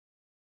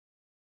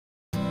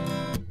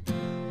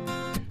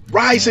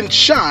Rise and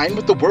shine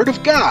with the Word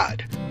of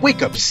God.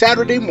 Wake up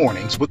Saturday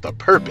mornings with a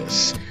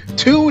purpose.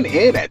 Tune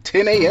in at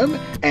 10 a.m.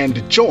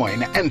 and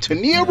join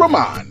Antonia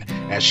Rahman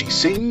as she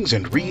sings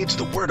and reads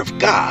the Word of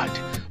God.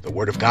 The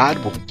Word of God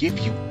will give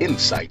you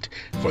insight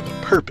for the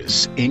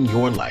purpose in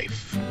your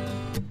life.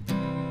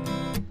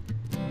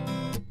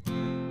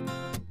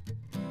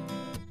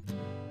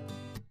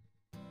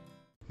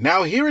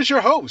 Now here is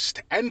your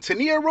host,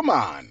 Antonia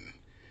Rahman.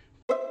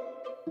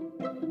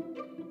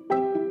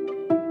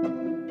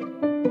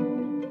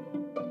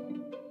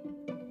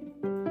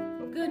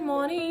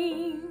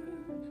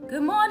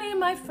 Good morning,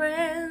 my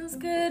friends.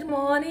 Good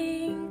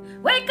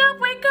morning. Wake up,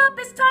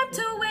 it's time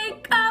to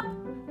wake up.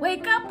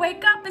 Wake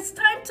up, it's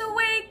time to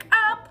wake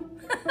up.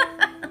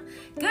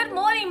 Good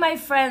morning, my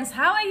friends.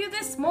 How are you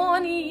this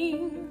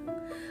morning?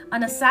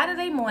 On a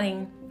Saturday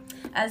morning,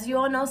 as you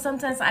all know,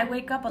 sometimes I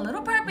wake up a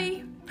little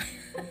burpy.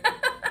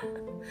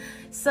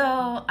 So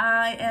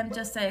I am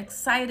just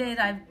excited.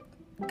 I've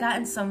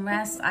gotten some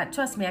rest.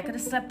 Trust me, I could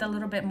have slept a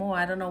little bit more.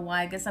 I don't know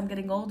why. I guess I'm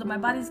getting older. My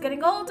body's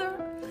getting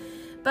older.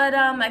 But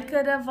I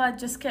could have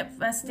just kept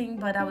resting,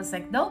 but I was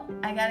like, nope,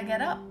 I got to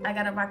get up. I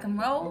got to rock and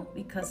roll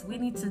because we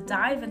need to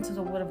dive into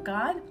the Word of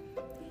God.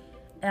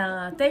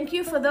 Thank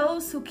you for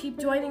those who keep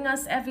joining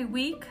us every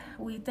week.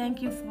 We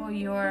thank you for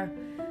your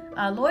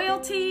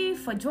loyalty,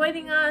 for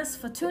joining us,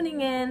 for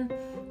tuning in,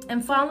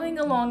 and following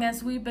along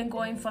as we've been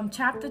going from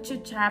chapter to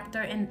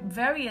chapter in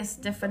various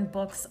different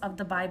books of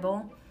the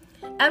Bible.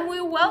 And we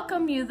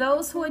welcome you,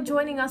 those who are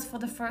joining us for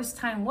the first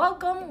time.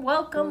 Welcome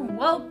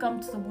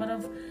to the Word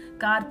of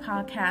God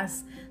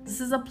podcast.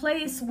 This is a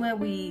place where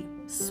we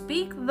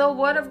speak the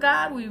Word of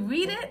God, we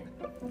read it,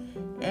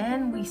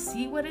 and we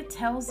see what it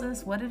tells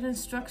us, what it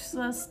instructs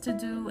us to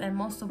do, and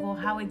most of all,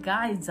 how it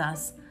guides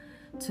us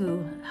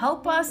to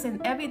help us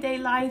in everyday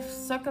life,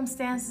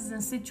 circumstances,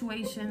 and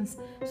situations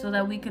so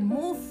that we can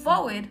move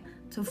forward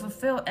to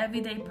fulfill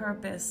everyday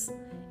purpose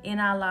in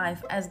our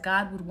life as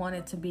God would want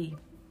it to be.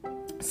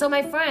 So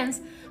my friends,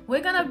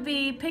 we're going to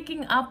be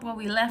picking up where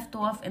we left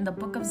off in the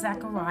book of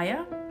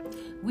Zechariah.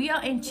 We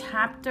are in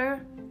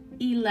chapter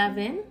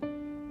 11,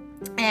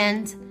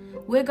 and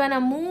we're going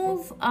to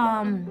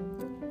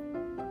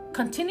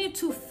continue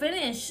to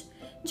finish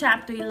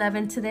chapter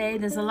 11 today.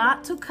 There's a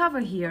lot to cover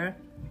here.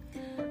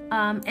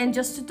 And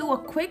just to do a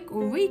quick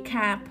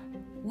recap,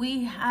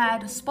 we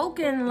had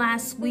spoken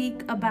last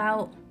week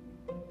about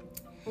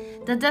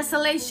the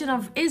desolation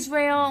of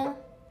Israel,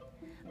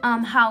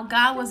 how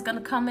God was going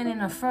to come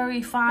in a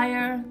fiery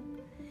fire.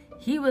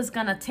 He was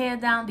going to tear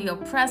down the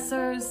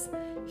oppressors.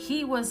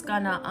 He was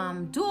going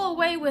to do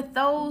away with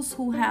those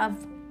who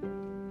have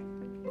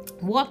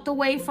walked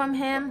away from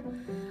him.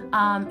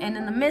 And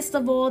in the midst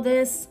of all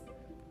this,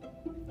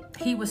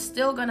 he was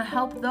still going to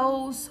help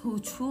those who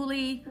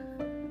truly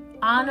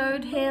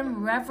honored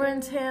him,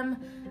 reverenced him,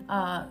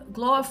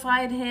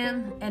 glorified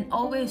him, and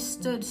always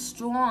stood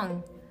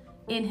strong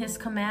in his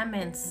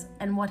commandments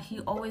and what he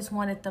always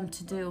wanted them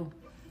to do.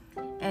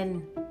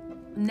 And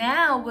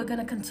now we're going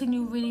to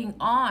continue reading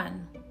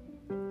on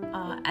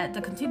at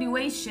the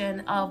continuation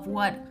of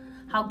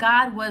how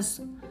God was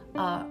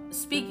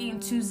speaking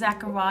to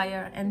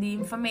Zechariah and the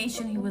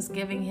information he was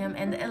giving him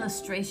and the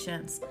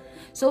illustrations.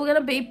 So we're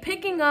going to be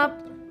picking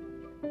up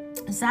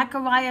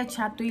Zechariah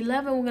chapter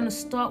 11. We're going to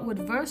start with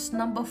verse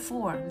number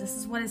 4. This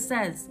is what it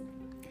says.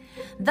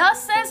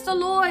 Thus says the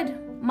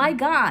Lord, my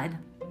God,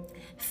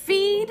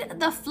 feed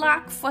the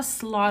flock for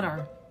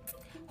slaughter,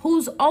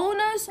 whose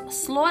owners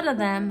slaughter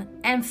them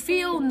and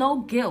feel no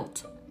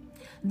guilt.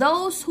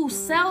 Those who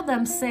sell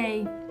them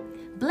say,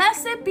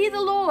 blessed be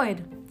the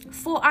Lord,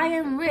 for I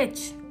am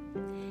rich,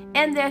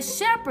 and their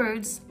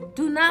shepherds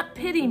do not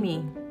pity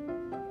me.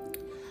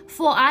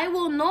 For I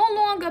will no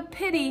longer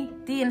pity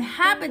the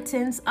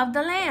inhabitants of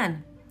the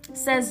land,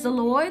 says the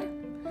Lord,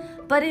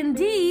 but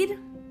indeed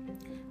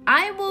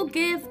I will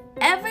give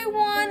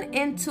everyone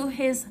into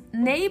his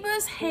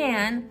neighbor's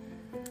hand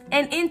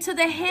and into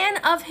the hand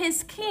of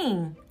his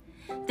king.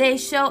 They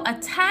shall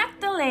attack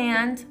the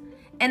land,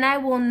 and I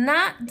will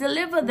not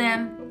deliver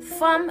them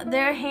from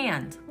their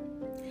hand.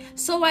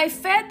 So I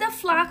fed the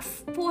flock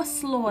for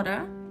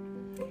slaughter,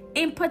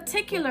 in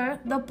particular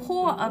the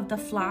poor of the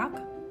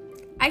flock.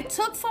 I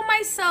took for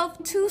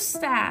myself 2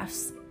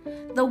 staffs,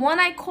 the one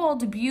I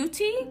called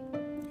Beauty,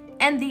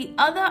 and the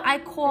other I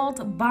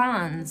called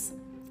Bonds,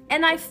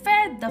 and I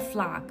fed the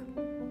flock.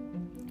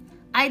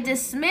 I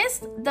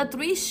dismissed the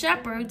 3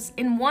 shepherds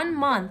in 1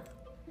 month.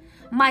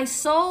 My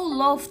soul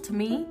loathed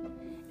me,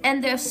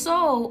 and their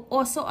soul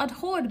also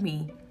abhorred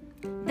me.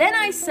 Then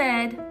I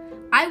said,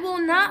 I will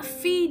not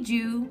feed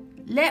you.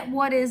 Let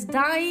what is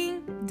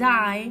dying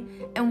die,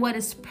 and what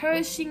is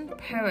perishing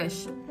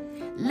perish.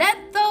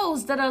 Let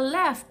those that are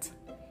left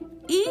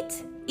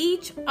eat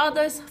each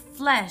other's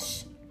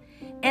flesh.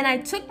 And I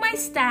took my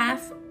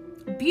staff,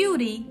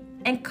 Beauty,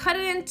 and cut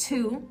it in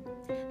 2,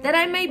 that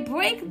I may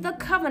break the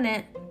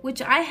covenant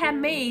which I had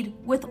made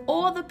with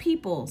all the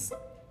peoples.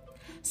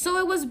 So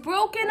it was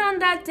broken on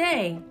that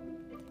day.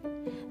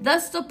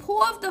 Thus the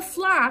poor of the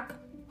flock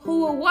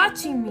who were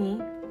watching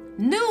me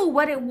knew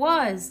what it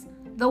was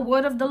the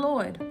word of the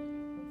Lord.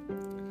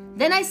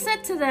 Then I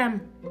said to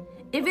them,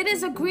 if it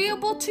is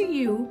agreeable to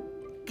you,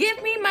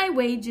 give me my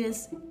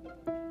wages,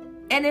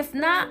 and if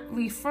not,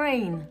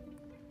 refrain.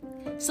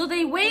 So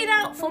they weighed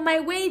out for my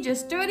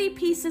wages 30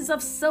 pieces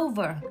of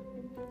silver.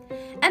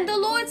 And the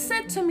Lord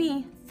said to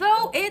me,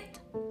 throw it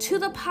to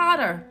the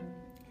potter.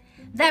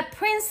 That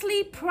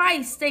princely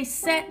price they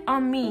set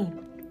on me.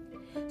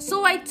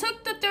 So I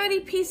took the 30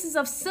 pieces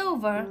of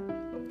silver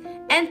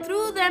and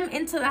threw them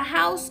into the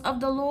house of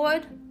the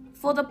Lord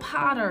for the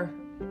potter.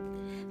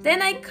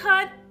 Then I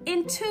cut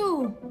in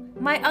two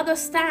my other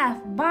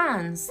staff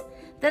bonds,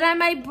 that I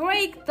might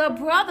break the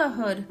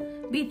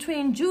brotherhood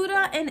between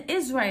Judah and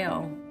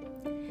Israel.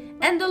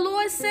 And the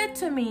Lord said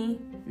to me,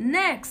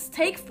 next,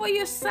 take for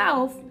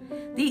yourself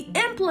the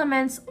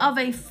implements of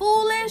a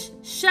foolish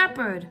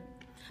shepherd.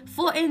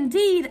 For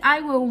indeed I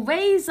will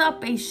raise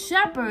up a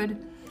shepherd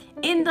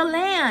in the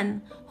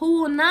land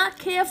who will not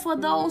care for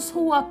those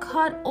who are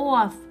cut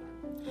off,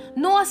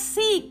 nor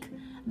seek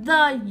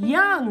the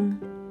young,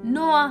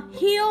 nor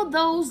heal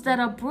those that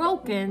are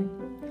broken,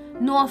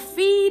 nor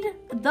feed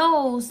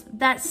those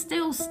that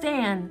still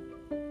stand.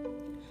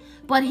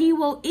 But he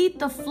will eat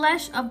the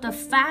flesh of the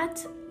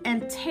fat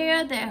and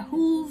tear their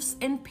hooves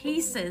in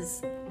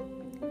pieces.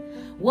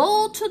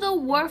 Woe to the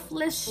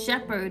worthless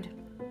shepherd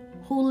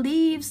who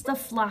leaves the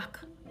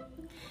flock.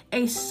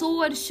 A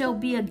sword shall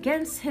be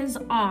against his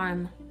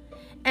arm,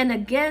 and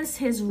against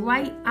his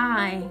right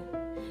eye.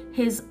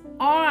 His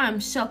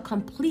arm shall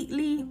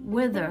completely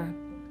wither,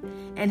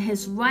 and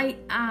his right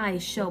eye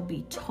shall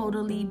be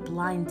totally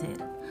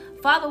blinded.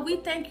 Father, we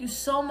thank you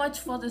so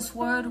much for this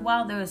word.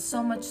 Wow, there is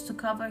so much to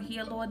cover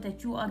here, Lord,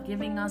 that you are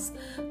giving us.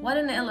 What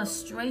an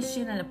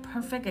illustration and a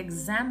perfect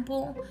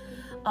example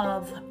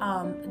of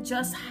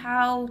just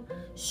how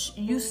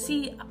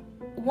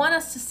want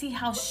us to see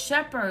how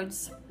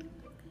shepherds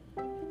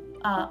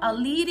are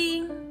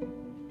leading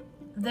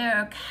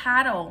their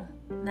cattle.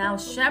 Now,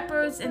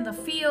 shepherds in the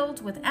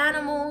field with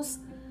animals,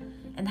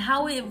 and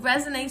how it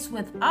resonates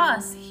with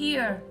us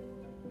here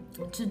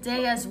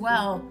today as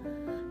well.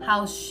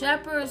 How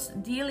shepherds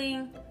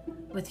dealing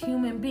with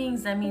human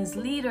beings, that means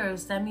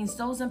leaders, that means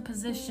those in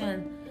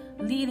position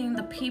leading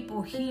the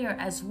people here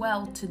as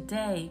well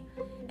today,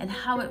 and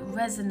how it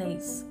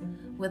resonates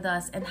with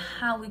us and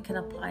how we can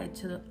apply it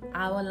to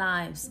our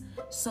lives.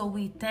 So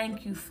we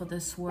thank you for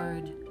this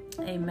word.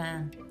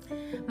 Amen.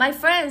 My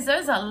friends,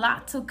 there's a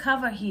lot to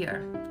cover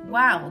here.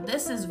 Wow,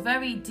 this is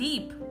very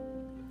deep.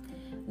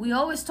 We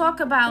always talk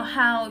about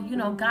how,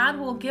 God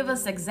will give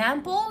us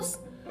examples.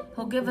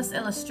 He'll give us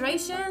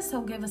illustrations.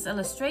 He'll give us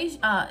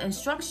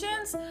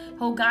instructions.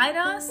 He'll guide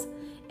us.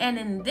 And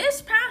in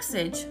this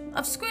passage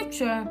of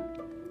scripture,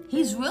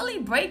 he's really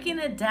breaking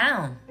it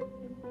down.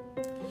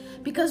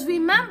 Because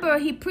remember,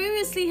 he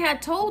previously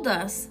had told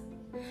us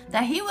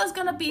that he was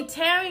going to be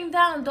tearing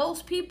down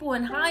those people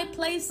in high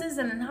places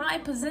and in high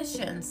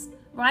positions,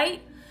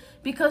 right?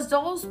 Because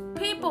those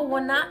people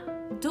were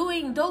not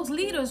doing, those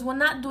leaders were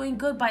not doing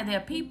good by their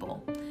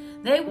people.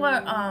 They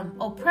were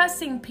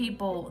oppressing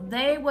people.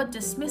 They were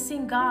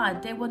dismissing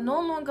God. They were no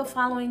longer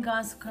following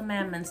God's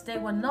commandments. They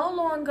were no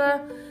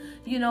longer,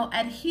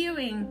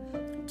 adhering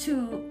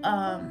to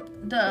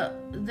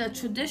the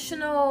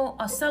traditional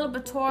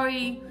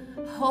celebratory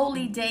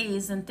holy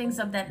days and things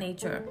of that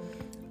nature.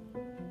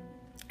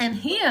 And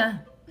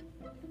here,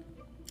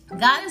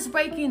 God is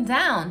breaking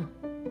down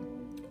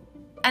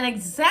an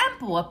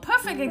example, a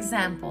perfect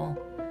example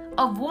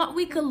of what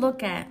we could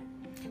look at.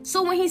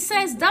 So when he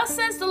says, thus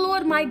says the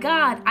Lord my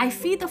God, I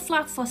feed the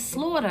flock for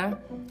slaughter,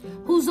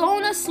 whose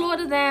owners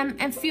slaughter them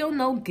and feel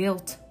no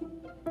guilt.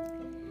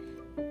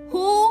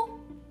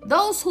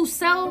 Those who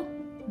sell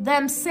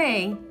them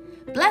say,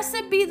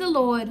 blessed be the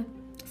Lord,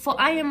 for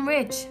I am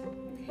rich,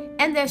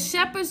 and their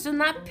shepherds do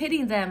not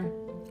pity them,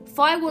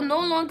 for I will no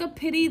longer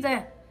pity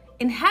the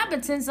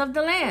inhabitants of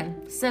the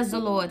land, says the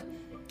Lord.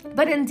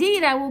 But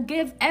indeed I will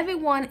give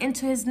everyone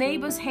into his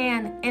neighbor's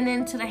hand and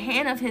into the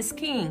hand of his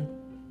king.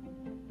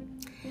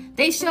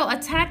 They shall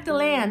attack the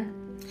land,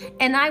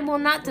 and I will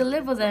not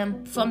deliver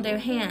them from their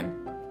hand.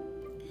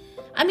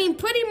 I mean,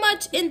 pretty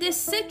much in this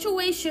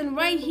situation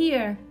right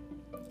here,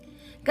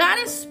 God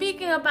is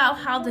speaking about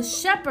how the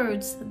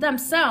shepherds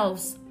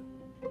themselves,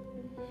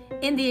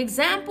 in the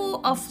example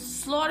of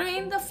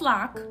slaughtering the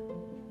flock,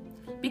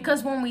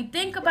 because when we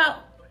think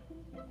about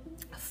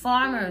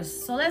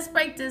farmers, so let's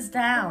break this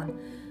down.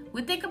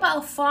 We think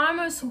about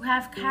farmers who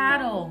have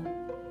cattle,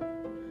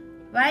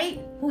 right?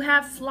 Who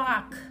have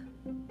flock,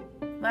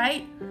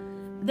 right?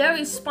 They're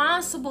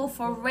responsible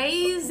for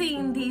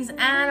raising these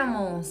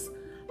animals,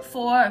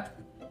 for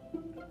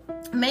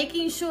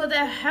making sure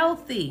they're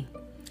healthy,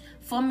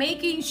 for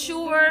making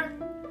sure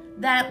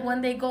that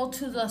when they go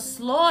to the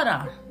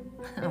slaughter,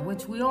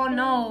 which we all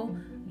know,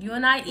 you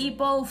and I eat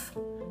both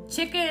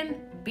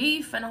chicken,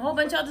 beef, and a whole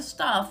bunch of other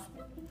stuff.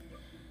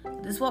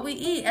 This is what we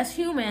eat as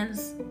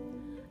humans.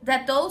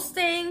 That those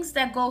things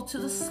that go to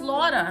the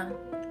slaughter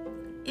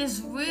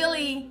is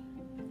really,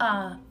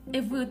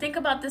 if we think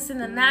about this in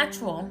the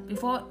natural,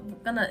 before we're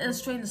going to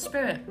illustrate in the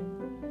spirit,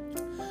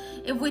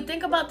 If we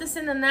think about this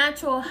in the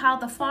natural, how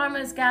the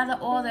farmers gather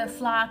all their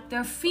flock,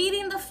 they're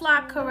feeding the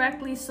flock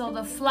correctly so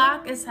the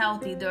flock is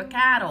healthy. Their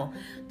cattle,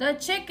 the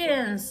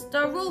chickens,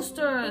 the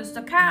roosters,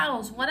 the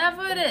cows,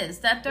 whatever it is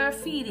that they're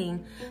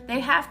feeding,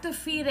 they have to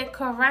feed it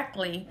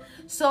correctly.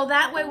 So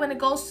that way when it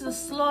goes to the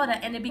slaughter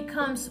and it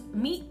becomes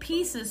meat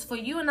pieces for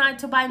you and I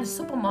to buy in the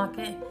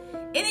supermarket,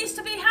 it needs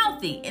to be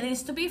healthy. It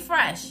needs to be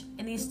fresh.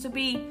 It needs to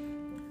be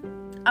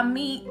a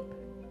meat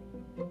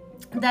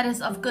that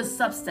is of good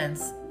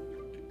substance.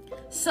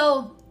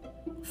 So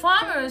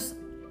farmers,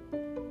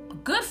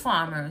 good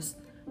farmers,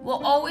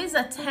 will always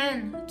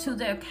attend to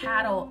their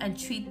cattle and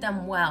treat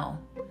them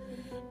well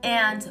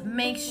and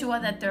make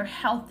sure that they're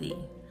healthy.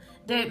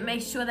 They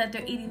make sure that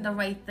they're eating the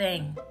right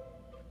thing.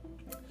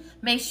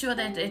 Make sure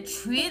that they're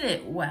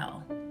treated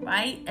well,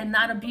 right? And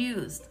not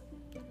abused.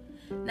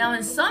 Now,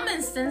 in some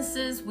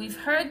instances, we've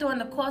heard during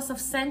the course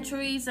of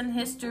centuries in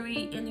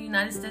history in the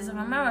United States of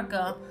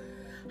America,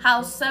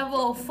 how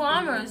several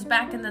farmers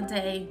back in the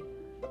day,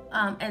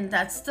 and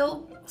that's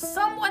still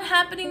somewhat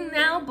happening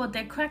now, but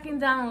they're cracking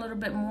down a little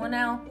bit more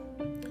now,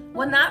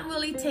 were not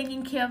really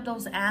taking care of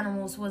those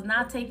animals, was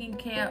not taking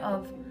care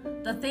of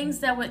the things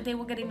that they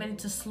were getting ready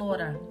to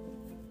slaughter.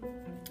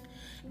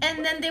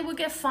 And then they would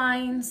get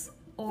fines,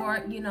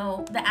 or,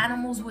 the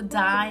animals would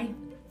die.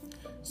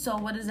 So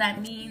what does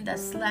that mean?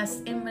 That's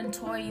less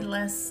inventory,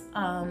 less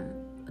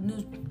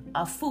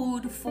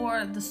food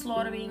for the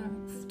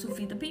slaughtering to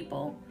feed the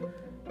people,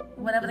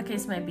 whatever the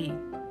case may be.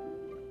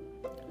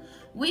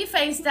 We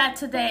face that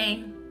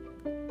today.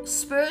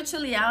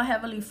 Spiritually, our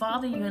Heavenly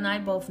Father, you and I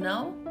both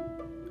know,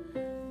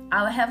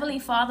 our Heavenly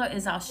Father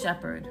is our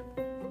shepherd.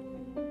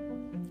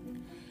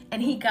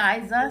 And He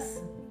guides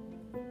us.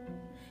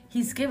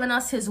 He's given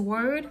us His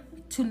word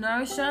to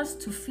nourish us,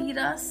 to feed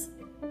us,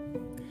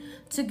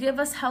 to give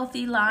us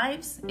healthy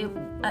lives,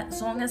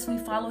 as long as we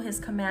follow His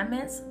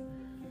commandments,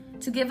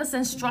 to give us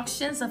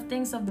instructions of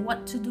things of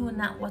what to do and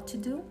not what to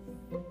do.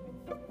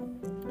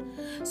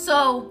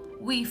 So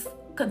we've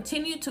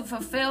continue to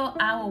fulfill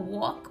our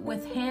walk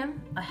with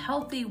Him, a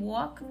healthy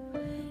walk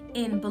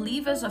in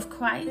believers of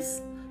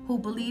Christ who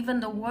believe in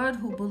the Word,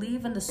 who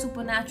believe in the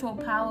supernatural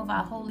power of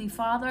our Holy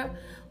Father,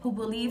 who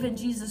believe in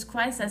Jesus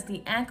Christ as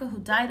the anchor who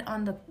died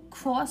on the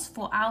cross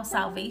for our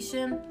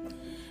salvation.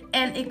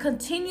 And it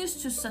continues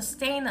to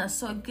sustain us,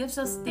 so it gives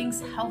us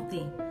things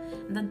healthy.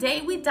 The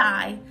day we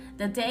die,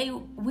 the day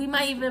we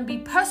might even be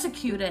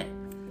persecuted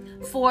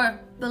for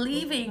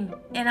believing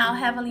in our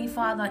Heavenly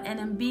Father and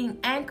in being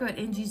anchored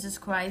in Jesus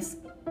Christ,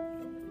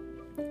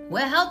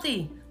 we're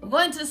healthy. We're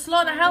going to the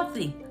slaughter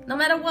healthy, no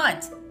matter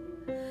what.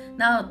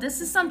 Now,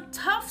 this is some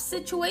tough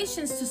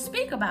situations to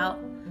speak about,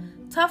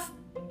 tough,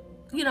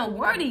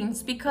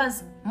 wordings,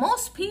 because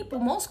most people,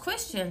 most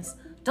Christians,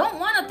 don't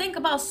want to think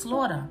about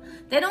slaughter.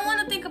 They don't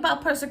want to think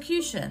about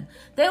persecution.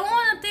 They don't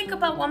want to think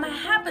about what might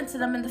happen to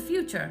them in the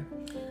future.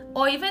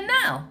 Or even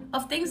now,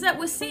 of things that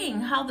we're seeing,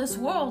 how this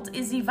world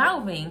is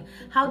evolving,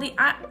 how the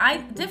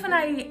different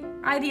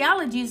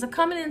ideologies are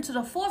coming into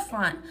the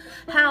forefront,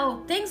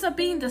 how things are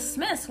being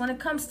dismissed when it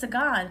comes to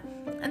God.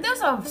 And there's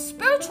a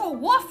spiritual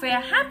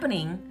warfare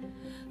happening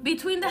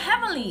between the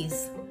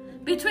heavenlies,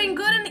 between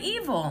good and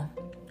evil.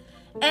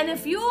 And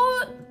if you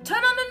turn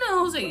on the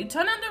news or you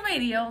turn on the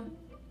radio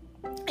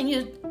and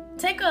you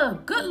take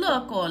a good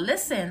look or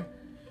listen,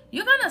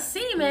 you're going to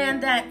see,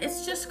 man, that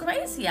it's just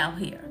crazy out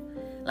here.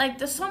 Like,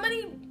 there's so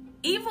many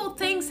evil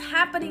things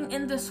happening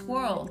in this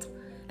world.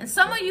 And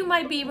some of you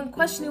might be even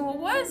questioning, well,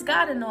 where is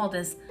God in all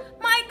this?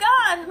 My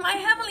God, my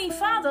Heavenly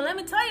Father, let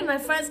me tell you, my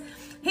friends,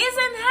 He's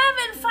in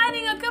heaven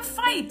fighting a good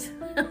fight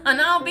on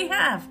our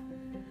behalf.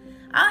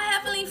 Our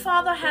Heavenly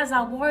Father has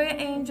our warrior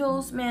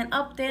angels, man,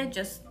 up there,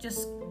 just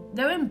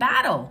they're in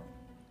battle.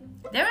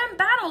 They're in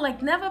battle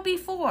like never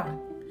before.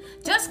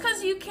 Just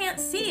because you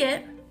can't see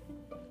it,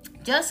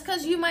 just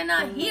because you might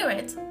not hear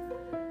it,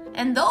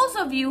 and those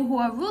of you who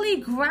are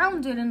really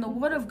grounded in the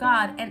Word of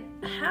God and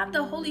have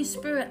the Holy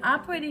Spirit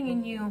operating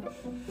in you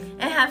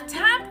and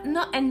have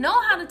know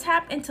how to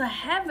tap into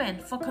heaven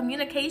for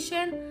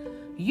communication,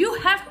 you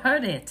have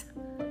heard it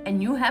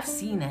and you have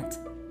seen it.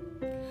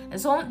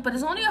 But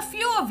it's only a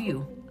few of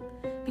you,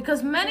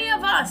 because many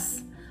of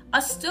us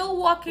are still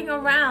walking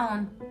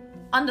around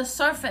on the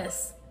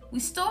surface. We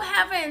still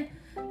haven't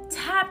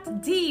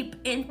tapped deep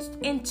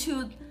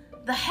into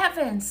the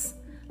heavens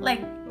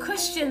like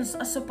Christians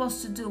are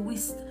supposed to do.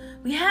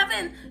 We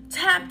haven't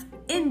tapped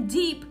in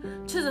deep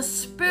to the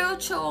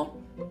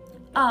spiritual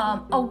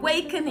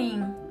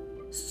awakening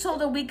so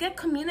that we get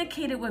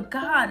communicated with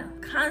God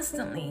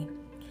constantly.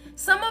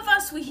 Some of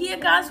us, we hear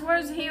God's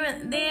words here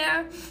and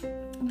there,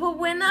 but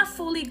we're not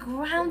fully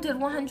grounded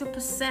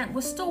 100%.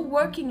 We're still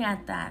working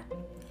at that.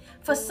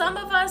 For some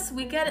of us,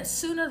 we get it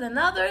sooner than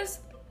others.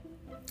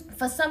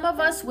 For some of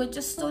us, we're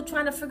just still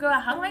trying to figure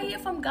out, how do I hear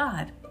from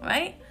God,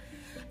 right?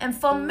 And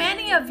for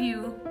many of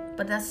you,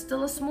 but that's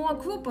still a small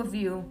group of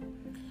you,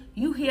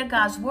 You hear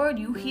God's word,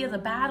 you hear the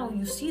battle,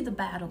 you see the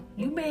battle.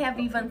 You may have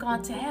even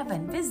gone to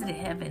heaven, visited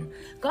heaven,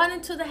 gone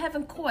into the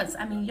heaven courts.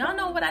 I mean, y'all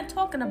know what I'm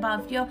talking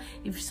about.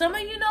 If some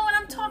of you know what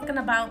I'm talking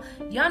about,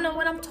 y'all know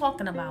what I'm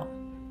talking about.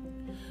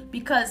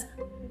 Because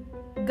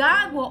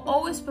God will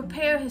always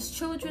prepare his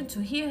children to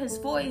hear his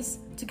voice,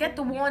 to get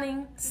the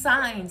warning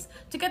signs,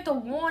 to get the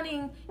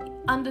warning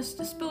under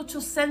the spiritual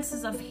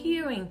senses of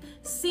hearing,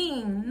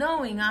 seeing,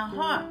 knowing, our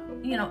heart,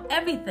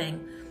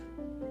 everything.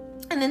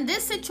 And in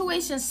this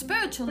situation,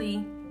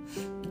 spiritually,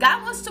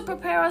 God wants to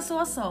prepare us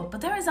also.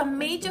 But there is a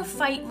major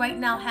fight right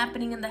now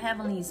happening in the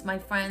heavenlies, my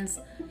friends.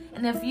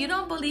 And if you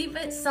don't believe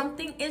it,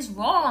 something is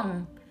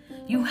wrong.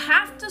 You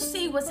have to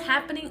see what's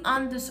happening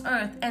on this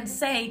earth and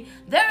say,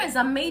 there is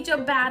a major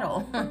battle.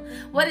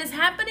 What is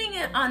happening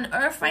on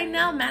earth right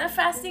now,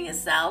 manifesting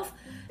itself,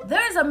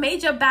 there is a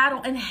major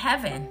battle in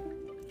heaven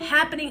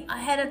happening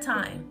ahead of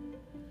time.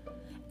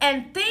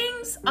 And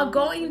things are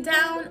going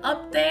down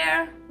up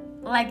there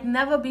like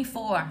never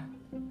before.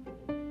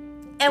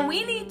 And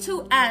we need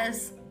to,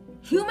 as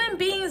human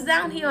beings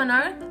down here on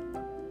earth,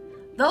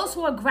 those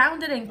who are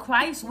grounded in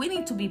Christ, we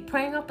need to be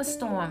praying up a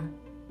storm.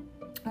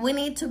 We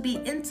need to be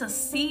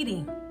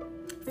interceding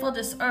for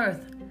this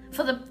earth,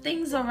 for the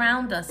things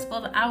around us,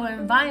 for our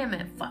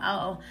environment, for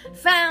our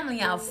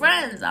family, our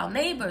friends, our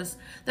neighbors.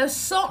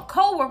 There's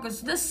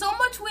co-workers. There's so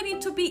much we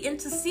need to be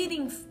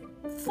interceding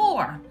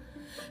for,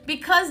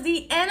 because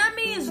the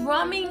enemy is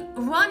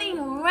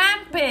running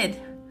rampant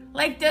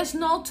like there's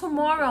no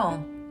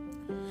tomorrow.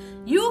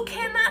 You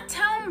cannot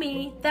tell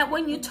me that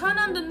when you turn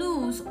on the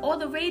news or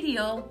the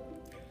radio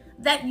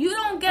that you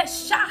don't get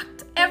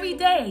shocked every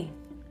day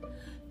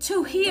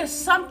to hear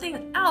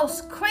something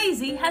else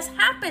crazy has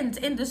happened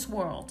in this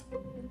world.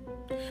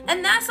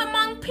 And that's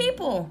among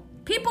people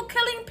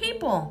killing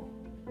people.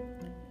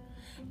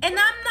 And I'm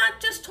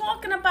not just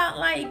talking about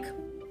like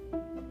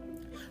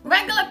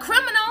regular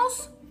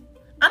criminals.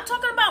 I'm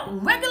talking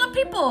about regular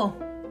people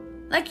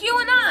like you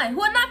and I,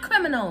 who are not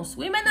criminals.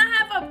 We may not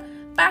have a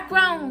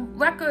background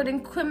record in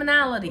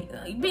criminality,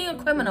 being a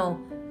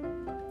criminal.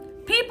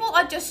 People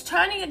are just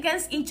turning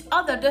against each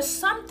other. There's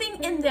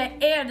something in their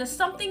air. There's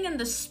something in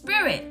the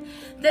spirit.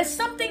 There's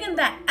something in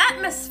the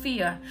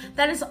atmosphere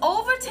that is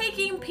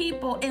overtaking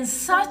people in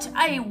such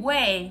a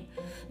way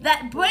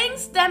that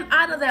brings them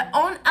out of their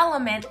own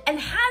element and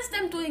has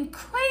them doing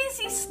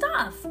crazy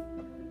stuff.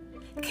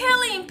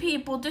 Killing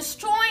people,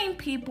 destroying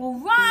people,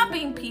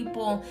 robbing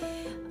people,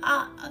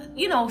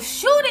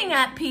 shooting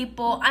at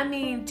people. I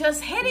mean,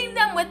 just hitting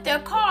them with their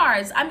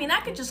cars. I mean, I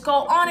could just go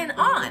on and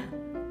on.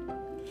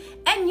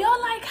 And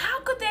you're like, how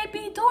could they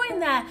be doing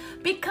that?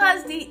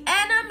 Because the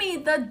enemy,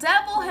 the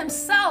devil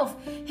himself,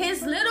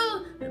 his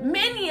little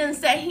minions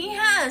that he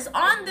has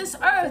on this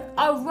earth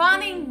are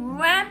running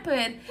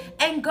rampant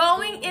and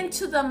going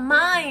into the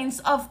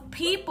minds of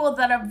people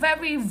that are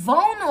very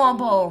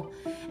vulnerable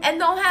and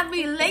don't have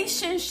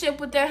relationship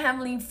with their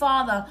Heavenly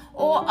Father,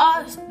 or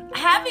are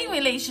having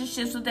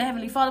relationships with their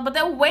Heavenly Father, but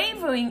they're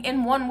wavering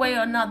in one way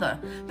or another.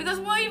 Because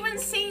we're even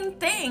seeing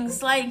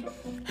things like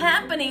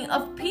happening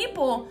of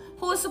people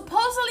who are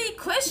supposedly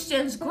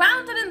Christians,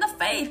 grounded in the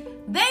faith.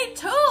 They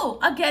too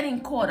are getting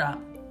caught up.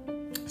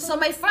 So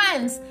my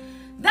friends,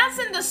 that's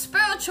in the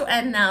spiritual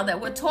end now, that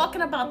we're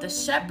talking about the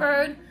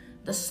shepherd,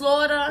 the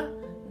slaughter,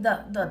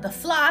 the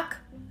flock.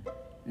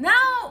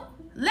 Now,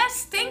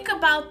 let's think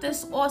about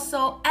this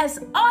also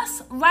as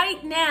us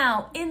right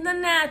now in the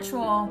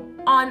natural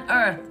on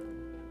earth.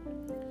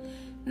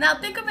 Now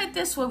think of it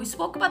this way. We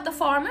spoke about the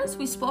farmers.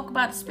 We spoke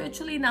about it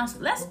spiritually. Now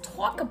let's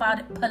talk about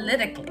it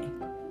politically.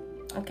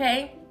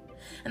 Okay?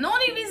 And the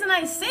only reason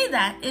I say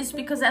that is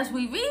because as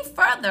we read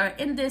further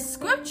in this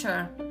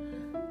scripture,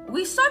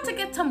 we start to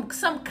get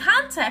some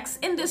context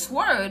in this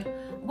word,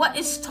 what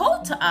is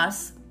told to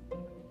us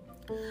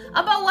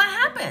about what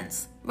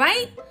happens,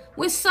 right?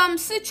 With some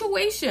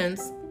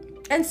situations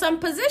and some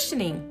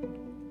positioning.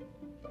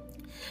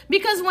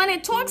 Because when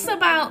it talks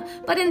about,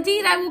 but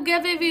indeed I will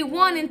give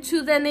everyone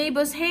into their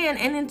neighbor's hand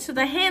and into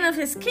the hand of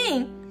his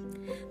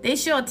king, they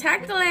shall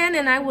attack the land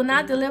and I will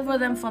not deliver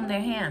them from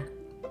their hand.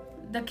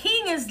 The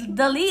king is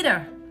the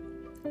leader,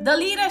 the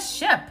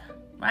leadership,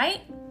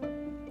 right?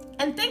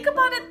 And think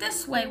about it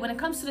this way when it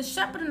comes to the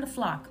shepherd and the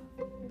flock.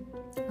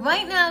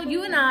 Right now,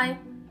 you and I,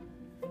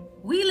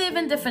 we live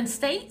in different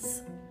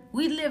states.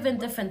 We live in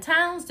different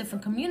towns,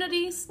 different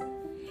communities,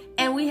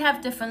 and we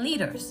have different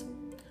leaders.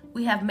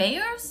 We have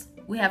mayors,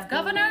 we have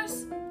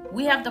governors,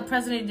 we have the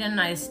president of the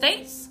United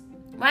States,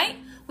 right?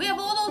 We have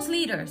all those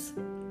leaders.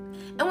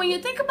 And when you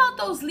think about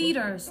those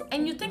leaders,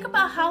 and you think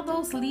about how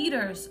those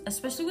leaders,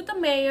 especially with the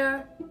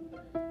mayor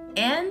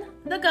and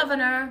the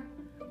governor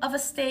of a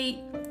state,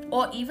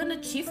 or even the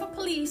chief of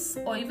police,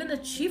 or even the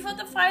chief of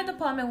the fire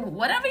department,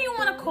 whatever you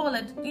want to call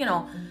it,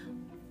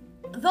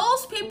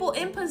 those people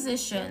in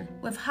position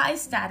with high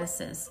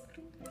statuses,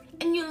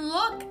 and you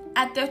look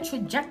at their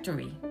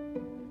trajectory,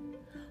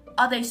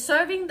 are they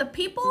serving the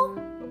people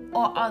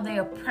or are they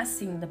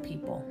oppressing the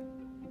people?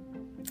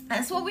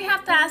 That's what we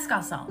have to ask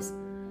ourselves.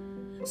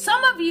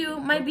 Some of you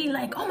might be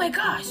like, oh my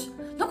gosh,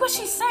 Look what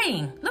she's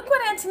saying. Look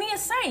what Antonia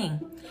is saying.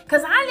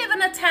 Because I live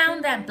in a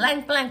town that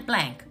blank, blank,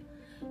 blank.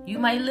 You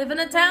might live in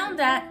a town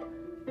that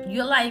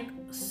you're like,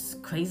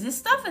 crazy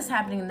stuff is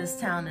happening in this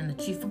town and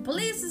the chief of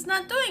police is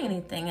not doing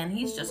anything and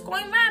he's just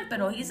going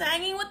rampant, or he's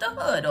hanging with the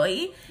hood, or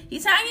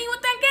he's hanging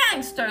with the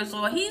gangsters,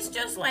 or he's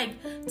just like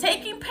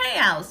taking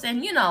payouts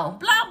and, you know,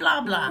 blah,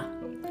 blah, blah.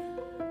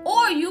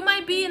 Or you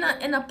might be in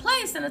a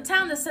place, in a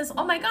town that says,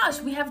 oh my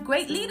gosh, we have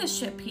great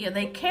leadership here.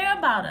 They care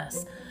about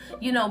us.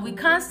 You know, we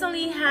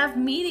constantly have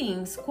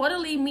meetings,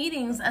 quarterly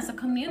meetings as a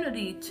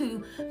community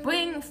to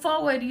bring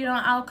forward, you know,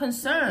 our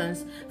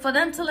concerns, for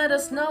them to let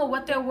us know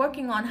what they're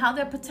working on, how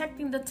they're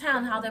protecting the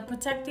town, how they're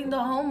protecting the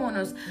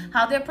homeowners,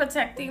 how they're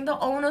protecting the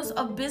owners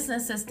of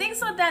businesses,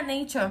 things of that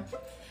nature.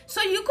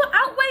 So you could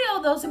outweigh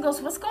all those and go,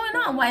 so what's going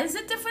on? Why is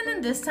it different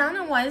in this town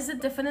and why is it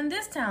different in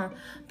this town?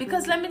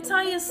 Because let me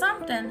tell you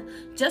something,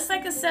 just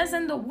like it says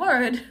in the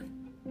word,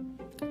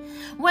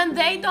 when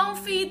they don't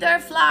feed their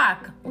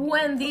flock,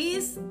 when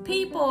these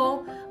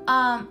people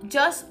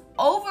just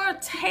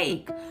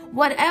overtake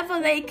whatever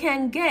they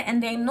can get,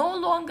 and they no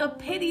longer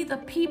pity the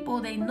people,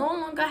 they no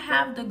longer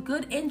have the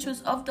good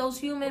interests of those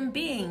human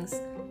beings,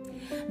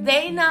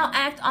 they now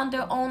act on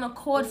their own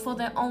accord for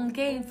their own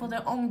gain, for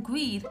their own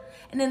greed.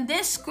 And in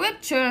this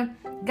scripture,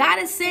 God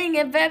is saying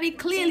it very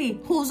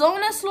clearly. Whose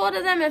owners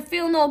slaughter them and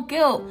feel no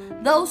guilt.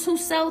 Those who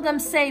sell them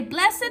say,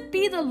 blessed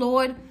be the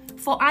Lord,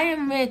 for I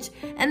am rich,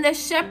 and their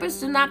shepherds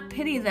do not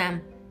pity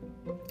them.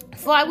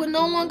 For I will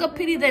no longer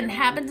pity the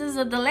inhabitants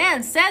of the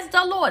land, says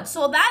the Lord.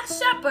 So that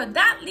shepherd,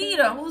 that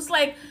leader who's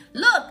like,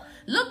 look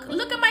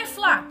at my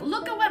flock,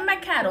 look at what my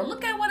cattle,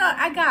 look at what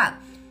I got.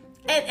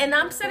 And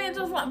I'm sitting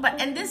to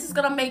and this is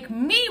gonna make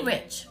me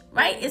rich,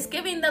 right? It's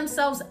giving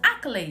themselves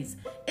accolades,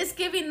 it's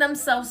giving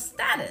themselves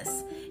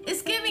status,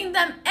 it's giving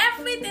them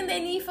everything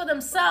they need for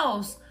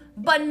themselves,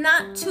 but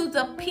not to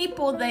the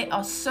people they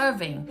are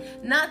serving,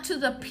 not to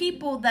the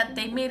people that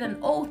they made an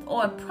oath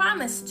or a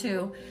promise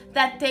to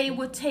that they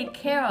would take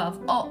care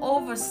of or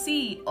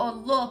oversee or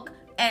look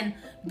and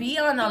be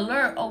on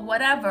alert or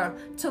whatever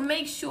to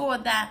make sure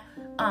that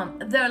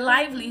their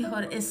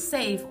livelihood is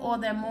safe or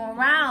their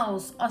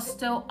morals are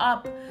still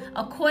up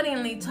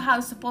accordingly to how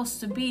it's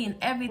supposed to be in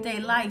everyday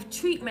life,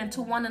 treatment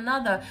to one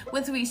another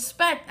with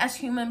respect as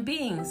human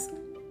beings.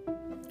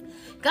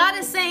 God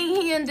is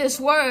saying here in this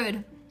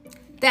word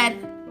that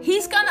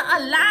he's going to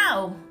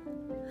allow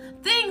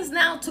things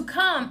now to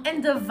come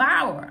and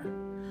devour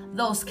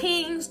those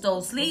kings,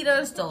 those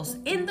leaders, those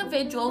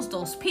individuals,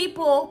 those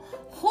people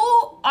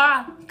who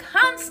are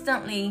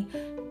constantly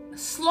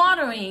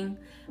slaughtering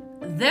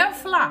their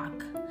flock,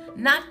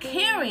 not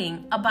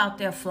caring about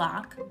their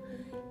flock,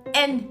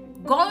 and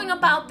going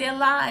about their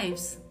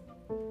lives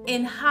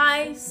in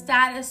high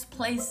status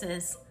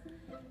places,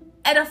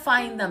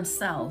 edifying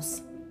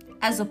themselves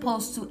as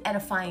opposed to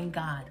edifying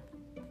God.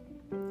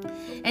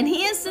 And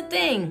here's the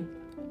thing,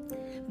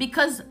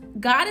 because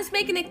God is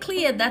making it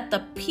clear that the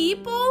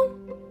people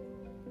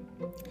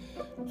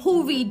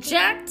who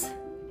reject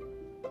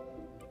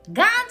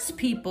God's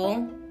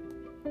people,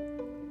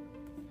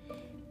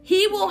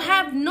 he will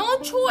have no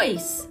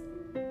choice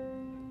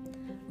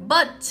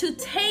but to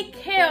take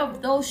care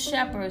of those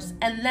shepherds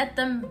and let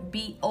them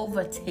be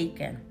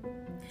overtaken.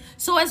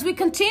 So as we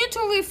continue to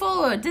read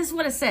forward, this is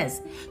what it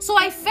says. So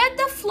I fed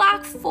the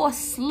flock for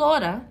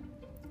slaughter,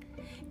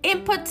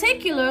 in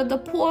particular the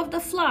poor of the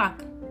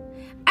flock.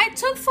 I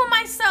took for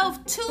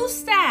myself 2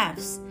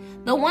 staffs,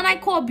 the one I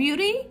called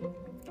beauty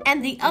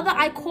and the other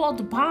I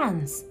called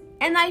bonds,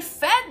 and I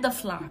fed the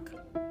flock.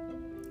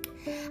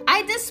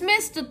 I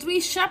dismissed the 3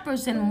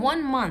 shepherds in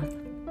 1 month.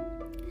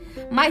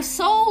 My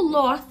soul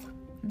loathed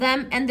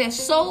them, and their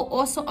soul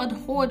also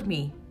abhorred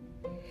me.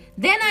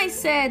 Then I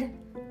said,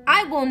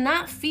 I will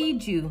not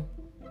feed you.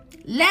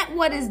 Let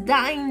what is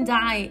dying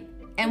die,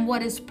 and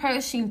what is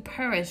perishing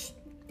perish.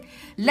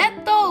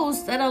 Let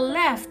those that are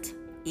left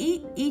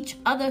eat each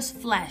other's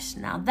flesh.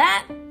 Now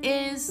that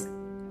is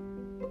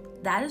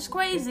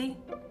crazy,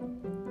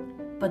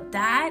 but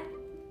that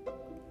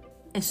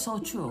is so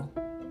true.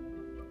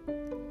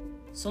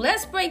 So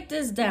let's break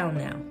this down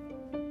now.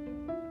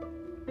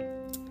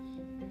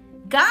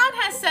 God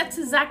has said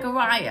to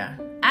Zechariah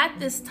at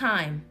this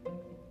time,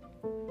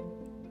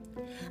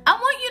 I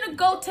want you to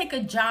go take a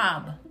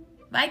job,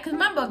 right? Because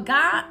remember,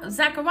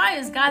 Zechariah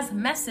is God's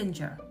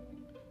messenger.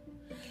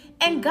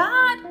 And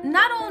God,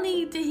 not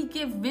only did he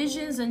give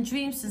visions and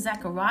dreams to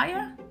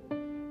Zechariah,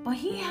 but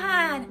he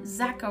had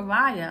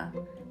Zechariah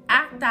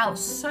act out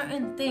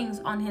certain things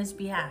on his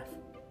behalf.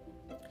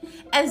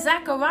 And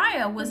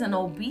Zechariah was an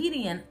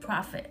obedient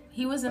prophet.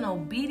 He was an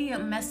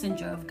obedient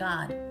messenger of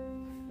God.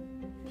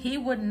 He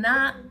would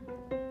not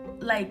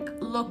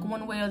look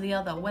one way or the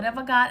other.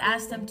 Whatever God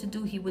asked him to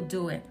do, he would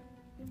do it.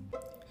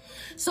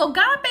 So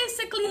God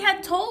basically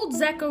had told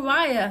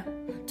Zechariah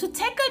to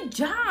take a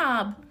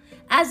job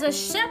as a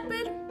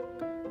shepherd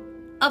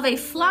of a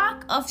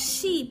flock of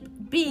sheep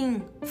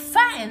being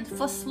fattened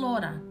for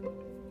slaughter,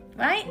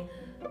 right?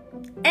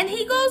 And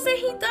he goes and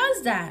he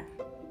does that.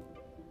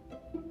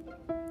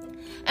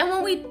 And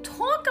when we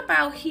talk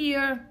about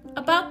here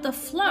about the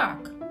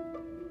flock,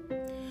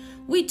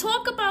 we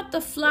talk about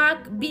the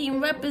flock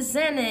being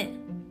represented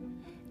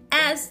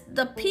as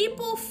the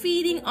people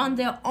feeding on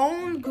their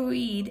own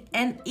greed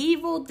and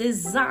evil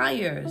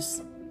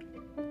desires.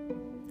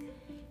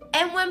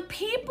 And when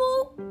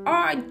people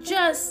are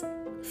just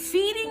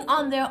feeding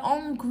on their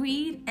own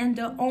greed and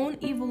their own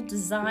evil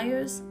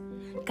desires,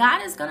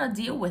 God is going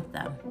to deal with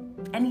them.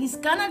 And he's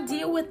going to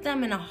deal with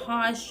them in a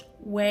harsh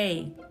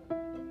way.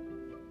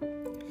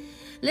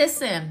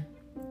 Listen,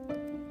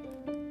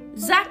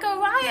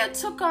 Zechariah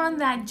took on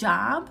that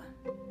job,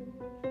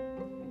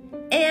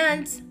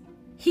 and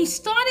he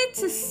started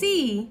to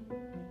see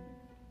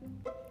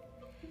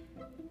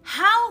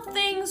how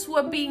things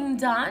were being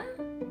done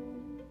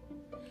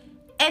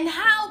and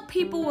how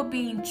people were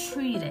being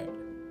treated.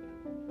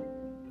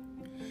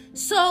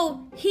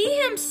 So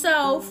he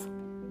himself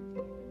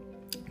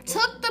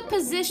took the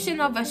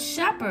position of a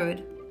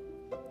shepherd,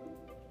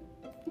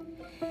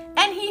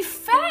 and he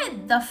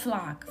fed the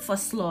flock for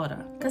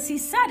slaughter, because he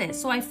said it.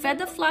 So I fed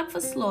the flock for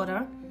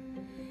slaughter,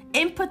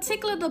 in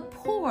particular the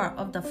poor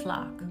of the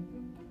flock,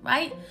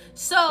 right?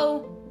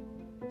 So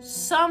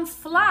some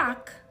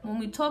flock, when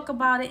we talk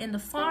about it in the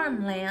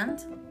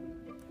farmland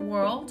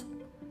world,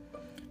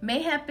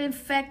 may have been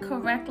fed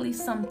correctly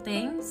some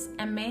things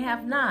and may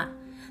have not.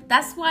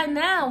 That's why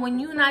now when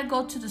you and I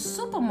go to the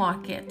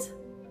supermarket,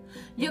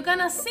 you're going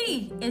to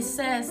see it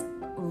says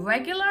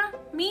regular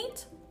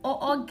meat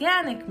or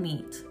organic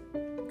meat,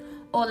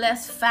 or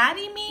less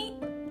fatty meat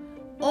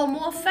or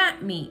more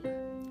fat meat,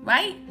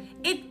 right?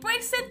 It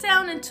breaks it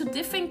down into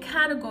different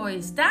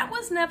categories. That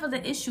was never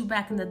the issue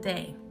back in the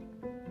day.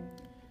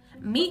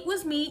 Meat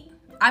was meat.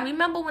 I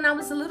remember when I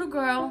was a little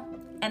girl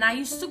and I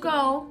used to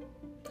go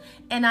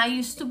and I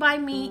used to buy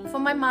meat for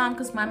my mom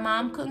because my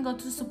mom couldn't go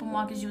to the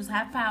supermarket. She was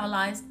half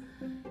paralyzed.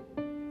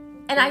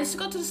 And I used to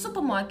go to the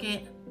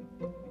supermarket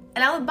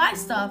and I would buy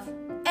stuff.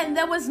 And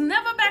there was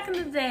never back in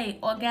the day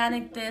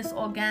organic this,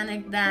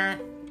 organic that,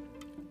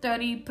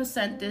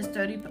 30% this,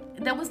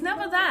 30%. There was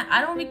never that.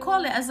 I don't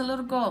recall it as a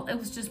little girl. It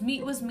was just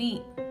meat was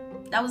meat.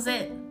 That was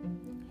it.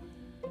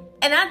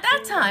 And at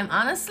that time,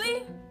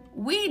 honestly,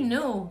 we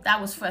knew that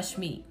was fresh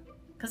meat.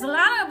 Because a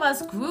lot of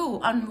us grew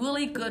on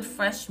really good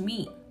fresh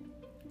meat.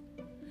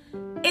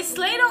 It's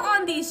later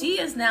on these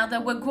years now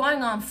that we're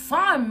growing on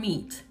farm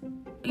meat.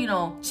 You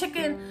know,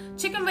 chicken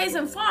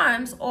raising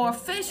farms or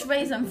fish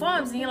raising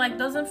farms. And you're like,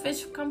 doesn't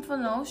fish come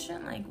from the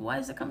ocean? Like, why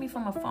is it coming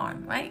from a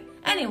farm, right?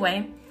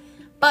 Anyway,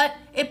 but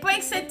it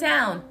breaks it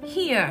down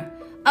here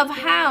of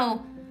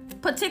how,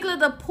 particularly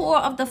the poor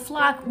of the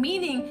flock,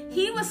 meaning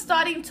he was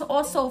starting to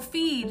also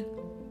feed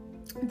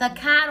the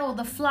cattle,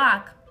 the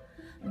flock,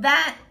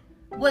 that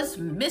was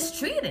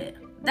mistreated,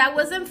 that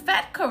wasn't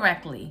fed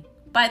correctly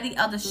by the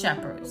other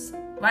shepherds,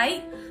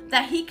 right?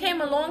 That he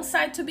came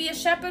alongside to be a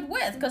shepherd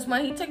with, because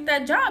when he took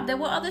that job, there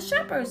were other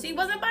shepherds. He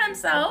wasn't by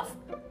himself.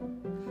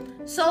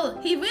 So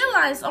he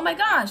realized, oh my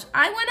gosh,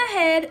 I went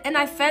ahead and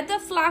I fed the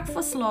flock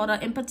for slaughter,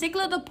 in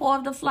particular the poor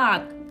of the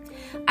flock.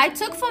 I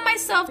took for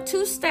myself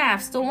 2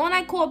 staffs, the one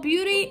I call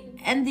beauty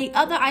and the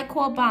other I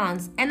call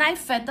bonds, and I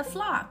fed the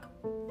flock.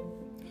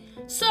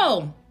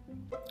 So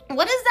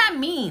what does that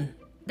mean?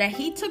 That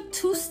he took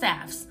 2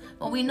 staffs.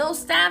 Well, we know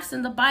staffs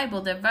in the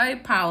Bible, they're very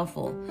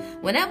powerful.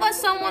 Whenever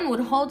someone would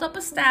hold up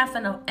a staff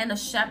and a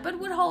shepherd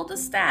would hold a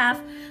staff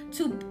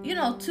to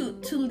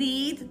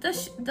lead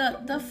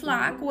the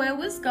flock where it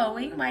was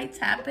going, right?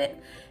 Tap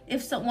it.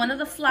 If one of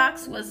the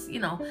flocks was,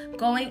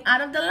 going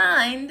out of the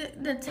line,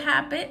 to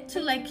tap it to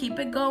like keep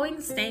it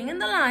going, staying in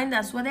the line.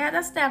 That's why they had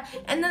a staff.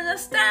 And then the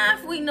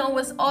staff we know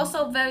was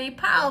also very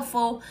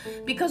powerful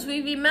because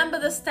we remember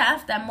the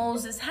staff that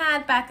Moses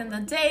had back in the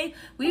day.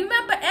 We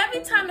remember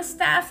every time a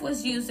staff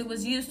was used, it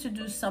was used to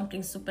do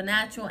something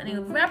supernatural, and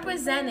it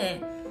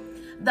represented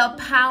the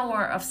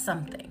power of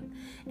something.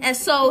 And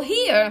so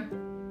here,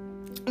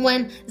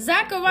 when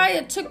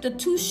Zechariah took the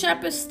 2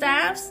 shepherd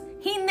staffs,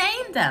 he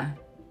named them.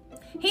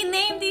 He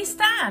named these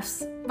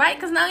staffs, right?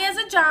 Because now he has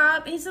a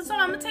job. He says,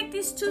 I'm going to take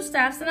these 2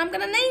 staffs and I'm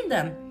going to name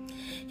them.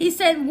 He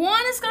said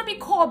one is going to be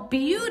called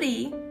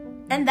beauty,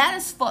 and that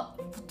is for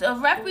the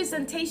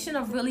representation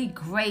of really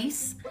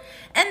grace.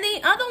 And the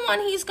other one,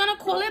 he's going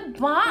to call it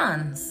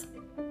bonds,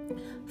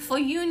 for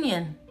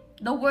union,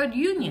 the word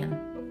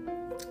union.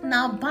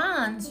 Now,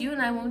 bonds, you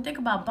and I, when we think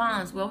about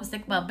bonds, we always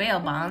think about bail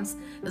bonds,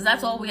 because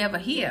that's all we ever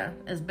hear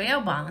is bail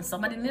bonds.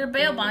 Somebody need a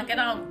bail bond, get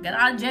out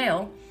of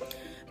jail.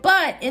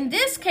 But in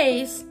this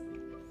case,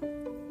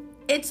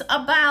 it's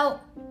about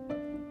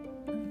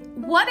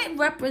what it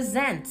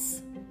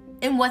represents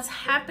and what's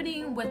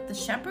happening with the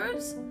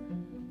shepherds,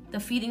 the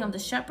feeding of the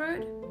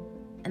shepherd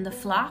and the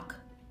flock,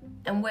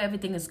 and where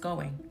everything is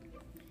going.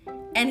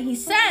 And he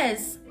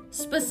says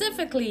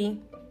specifically,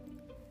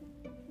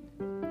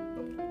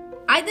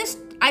 I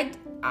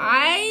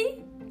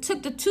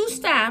took the 2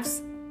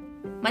 staffs,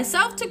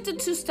 myself took the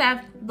 2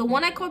 staffs, the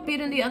one I called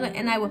beauty and the other,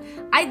 and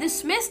I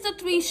dismissed the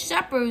 3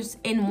 shepherds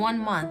in 1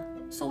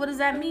 month. So what does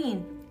that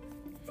mean?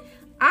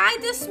 I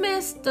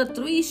dismissed the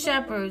 3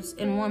 shepherds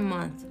in 1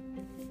 month.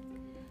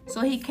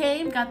 So he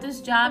came, got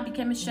this job,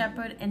 became a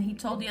shepherd, and he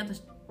told the other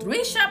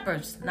 3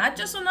 shepherds, not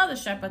just another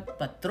shepherd,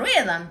 but 3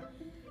 of them,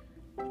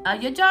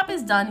 your job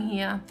is done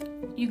here.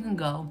 You can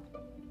go.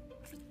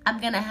 I'm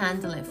going to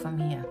handle it from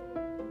here.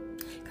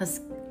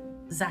 Because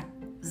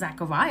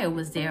Zechariah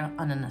was there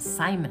on an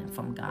assignment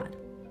from God.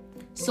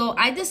 So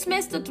I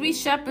dismissed the 3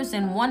 shepherds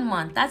in 1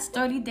 month. That's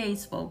 30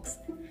 days, folks.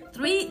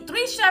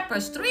 Three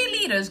shepherds, 3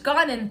 leaders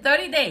gone in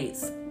 30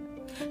 days.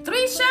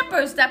 3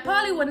 shepherds that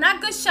probably were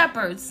not good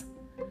shepherds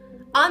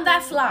on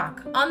that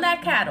flock, on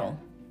that cattle.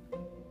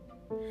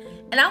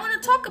 And I want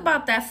to talk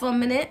about that for a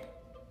minute,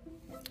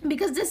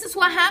 because this is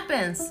what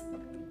happens.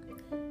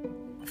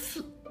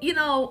 You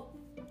know,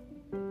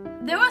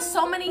 there are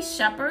so many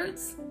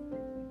shepherds,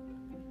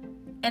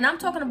 and I'm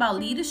talking about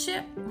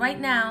leadership right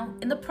now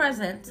in the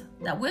present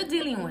that we're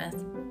dealing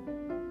with,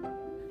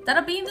 that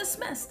are being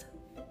dismissed,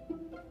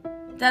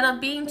 that are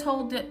being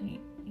told that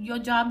your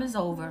job is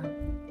over,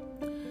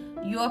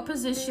 your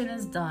position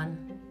is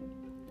done,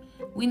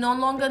 we no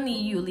longer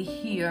need you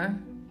here,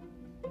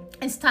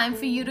 it's time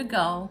for you to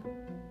go.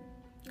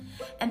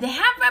 And they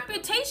have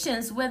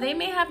reputations where they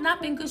may have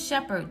not been good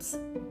shepherds,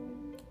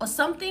 or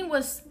something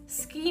was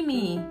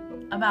schemy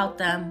about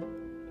them.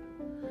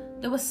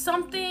 There was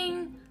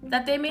something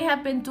that they may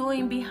have been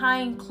doing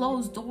behind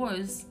closed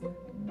doors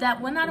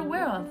that we're not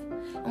aware of.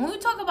 And when we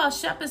talk about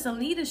shepherds and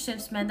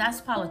leaderships, man,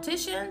 that's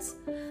politicians,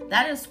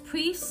 that is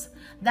priests,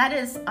 that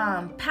is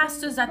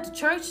pastors at the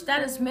church,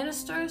 that is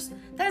ministers,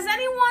 that is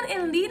anyone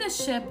in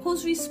leadership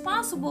who's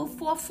responsible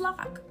for a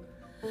flock,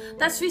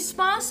 that's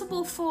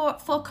responsible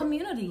for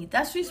community,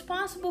 that's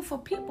responsible for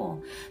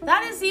people.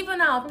 That is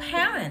even our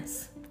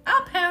parents.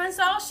 Our parents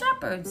are all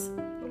shepherds.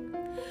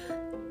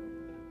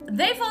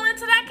 They fall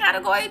into that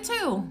category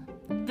too.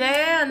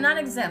 They're not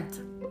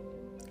exempt.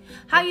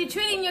 How you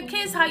treating your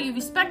kids, how you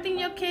respecting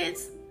your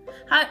kids,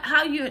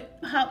 how you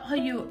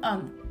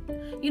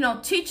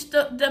teach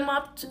them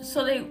up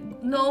so they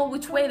know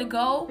which way to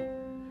go,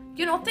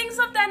 things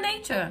of that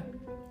nature.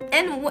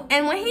 And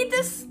when he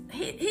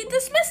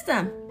dismissed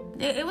them,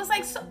 it was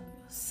like, so,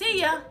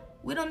 see ya,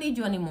 we don't need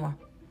you anymore.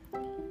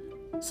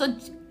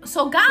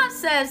 So God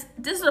says,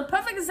 this is a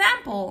perfect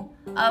example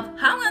of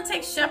how I'm going to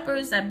take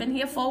shepherds that have been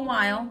here for a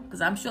while, because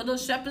I'm sure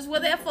those shepherds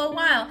were there for a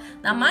while.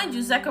 Now, mind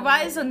you,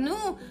 Zechariah is a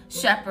new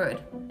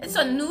shepherd. It's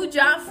a new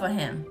job for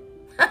him,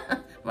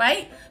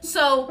 right?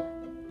 So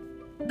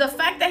the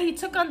fact that he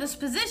took on this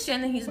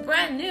position and he's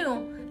brand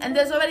new, and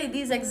there's already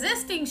these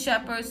existing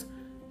shepherds,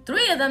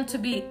 3 of them to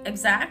be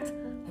exact,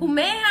 who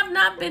may have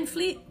not been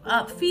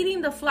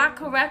feeding the flock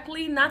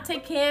correctly, not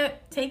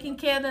taking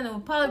care of them, and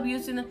were probably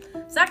abusing them.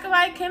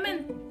 Zechariah came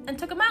in and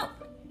took them out.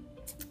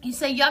 He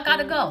said, y'all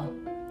gotta go,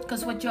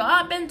 because what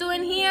y'all been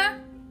doing here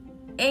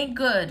ain't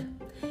good.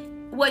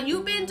 What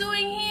you've been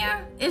doing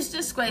here is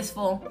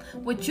disgraceful.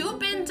 What you've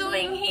been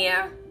doing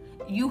here,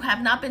 you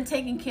have not been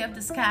taking care of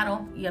this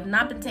cattle. You have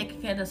not been taking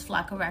care of this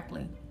flock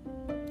correctly.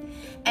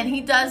 And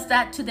he does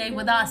that today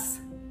with us.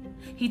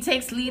 He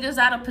takes leaders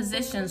out of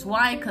positions.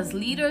 Why? Because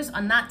leaders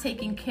are not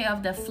taking care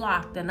of their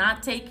flock. They're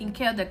not taking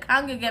care of their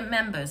congregant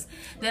members.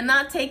 They're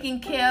not taking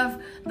care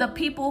of the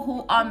people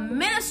who are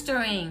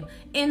ministering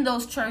in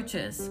those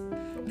churches.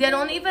 They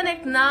don't even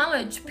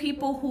acknowledge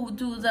people who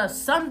do the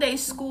Sunday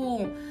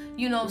school,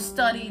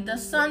 study, the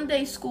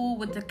Sunday school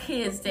with the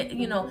kids,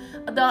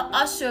 the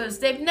ushers.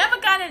 They've never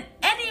gotten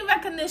any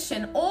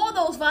recognition. All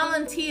those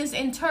volunteers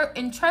in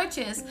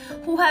churches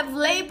who have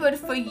labored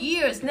for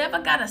years never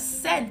got a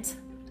cent.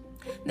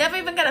 Never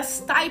even got a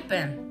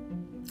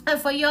stipend. And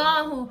for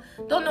y'all who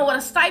don't know what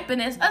a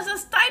stipend is, a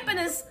stipend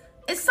is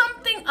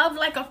something of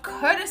like a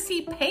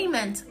courtesy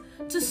payment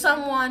to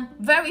someone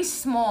very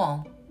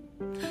small.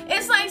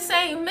 It's like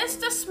saying,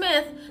 Mr.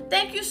 Smith,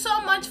 thank you so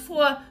much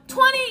for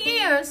 20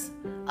 years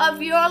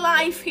of your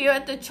life here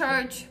at the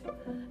church.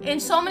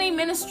 In so many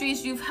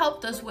ministries you've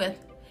helped us with.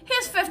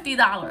 Here's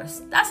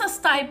 $50. That's a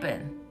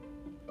stipend.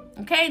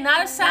 Okay,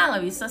 not a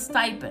salary, it's a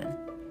stipend.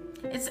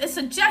 It's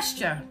a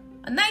gesture.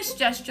 A nice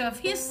gesture of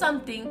here's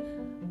something,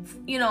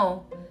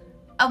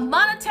 of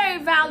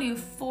monetary value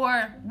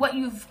for what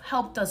you've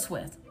helped us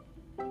with.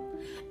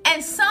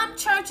 And some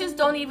churches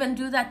don't even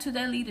do that to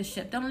their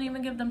leadership. They don't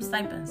even give them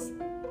stipends.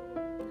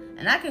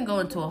 And I can go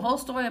into a whole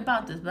story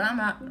about this, but I'm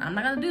not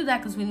going to do that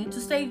because we need to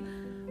stay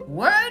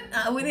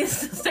we need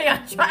to stay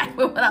on track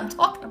with what I'm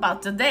talking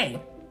about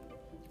today.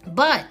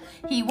 But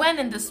he went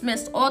and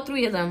dismissed all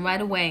 3 of them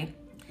right away.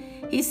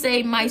 He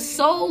said, my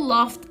soul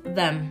loved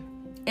them,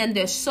 and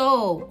their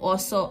soul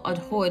also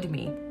abhorred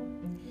me.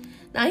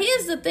 Now,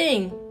 here's the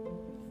thing.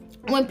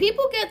 When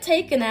people get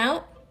taken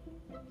out,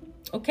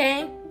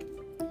 okay,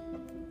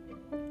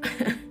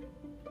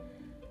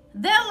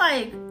 they're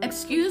like,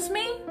 excuse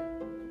me?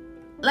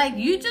 Like,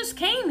 you just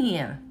came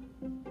here.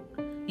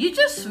 You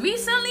just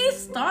recently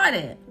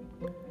started.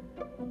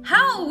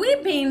 How are we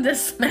being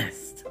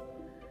dismissed?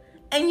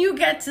 And you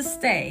get to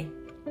stay,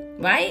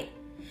 right?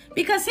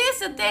 Because here's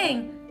the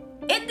thing.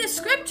 in the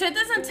scripture, it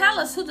doesn't tell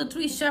us who the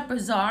three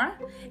shepherds are.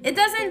 It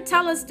doesn't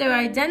tell us their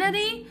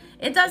identity.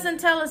 It doesn't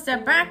tell us their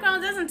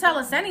background. It doesn't tell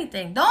us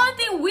anything. The only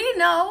thing we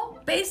know,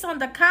 based on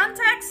the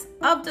context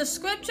of the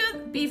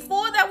scripture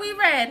before that we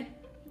read,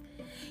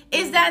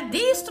 is that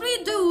these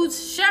three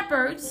dudes,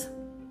 shepherds,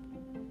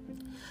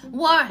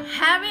 were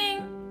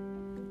having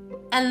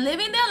and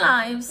living their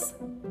lives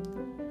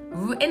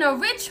in a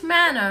rich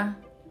manner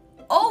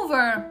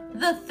over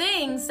the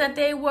things that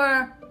they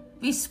were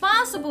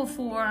responsible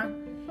for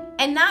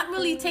and not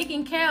really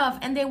taking care of.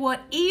 And they were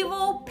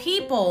evil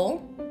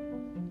people.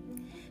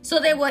 So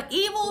they were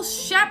evil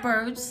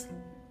shepherds,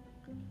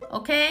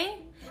 okay?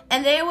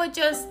 And they were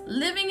just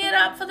living it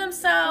up for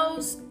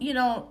themselves,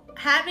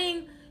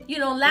 having,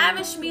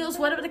 lavish meals,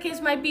 whatever the case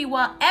might be,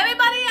 while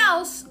everybody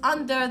else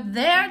under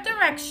their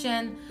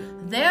direction,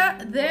 their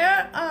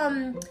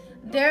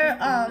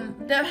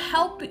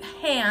help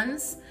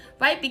hands,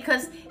 right?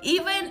 Because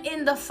even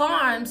in the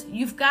farms,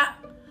 you've got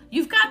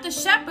the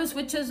shepherds,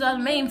 which is the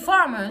main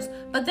farmers,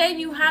 but then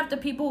you have the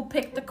people who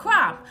pick the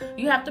crop.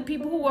 You have the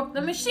people who work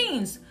the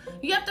machines.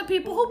 You have the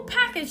people who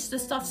package the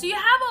stuff. So you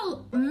have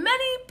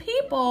many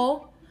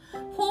people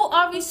who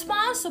are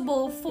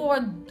responsible for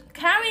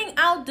carrying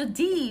out the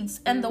deeds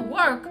and the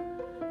work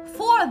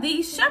for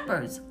these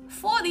shepherds,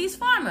 for these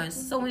farmers.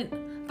 So we're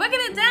breaking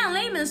it down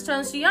layman's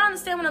terms so you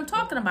understand what I'm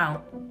talking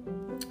about.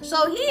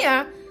 So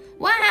here,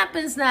 what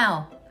happens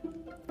now?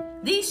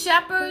 These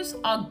shepherds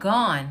are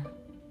gone.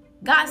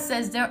 God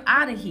says they're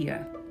out of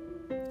here.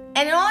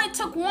 And it only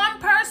took one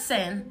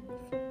person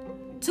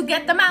to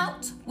get them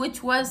out,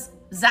 which was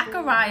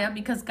Zechariah,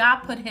 because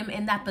God put him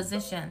in that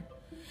position.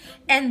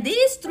 And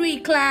these three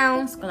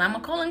clowns, because I'm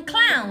going to call them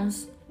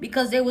clowns,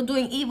 because they were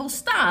doing evil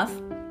stuff,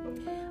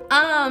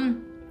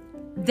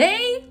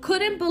 they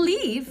couldn't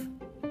believe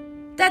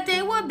that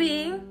they were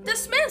being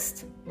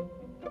dismissed.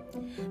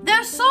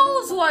 Their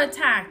souls were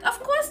attacked.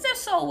 Of course their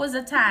soul was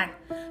attacked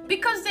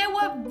because they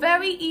were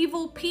very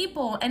evil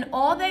people, and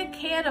all they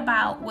cared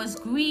about was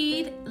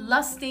greed,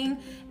 lusting,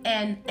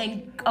 and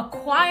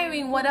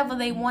acquiring whatever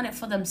they wanted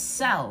for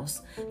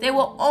themselves. They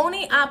were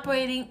only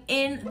operating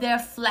in their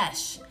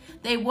flesh.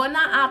 They were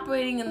not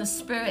operating in the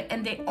spirit,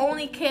 and they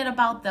only cared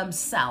about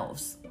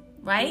themselves,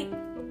 right?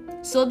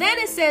 So then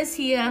it says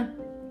here,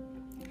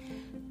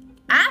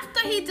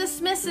 after he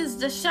dismisses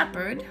the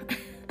shepherd,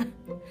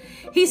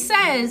 he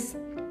says,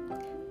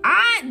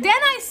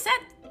 I said,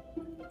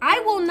 I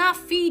will not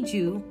feed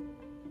you.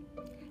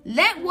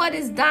 Let what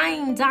is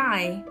dying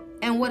die,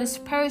 and what is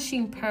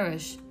perishing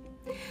perish.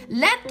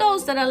 Let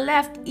those that are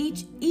left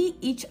eat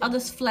each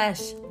other's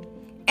flesh.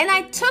 And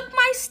I took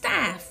my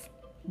staff,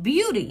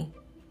 beauty,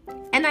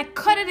 and I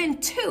cut it in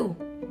two,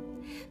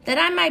 that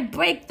I might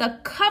break the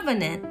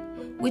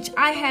covenant which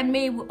I had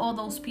made with all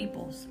those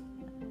peoples.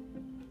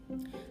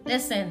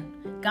 Listen,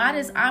 God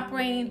is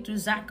operating through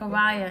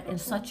Zechariah in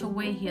such a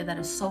way here that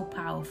is so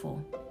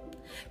powerful.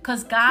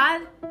 Because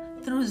God,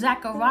 through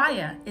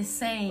Zechariah, is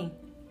saying,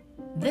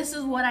 this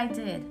is what I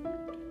did.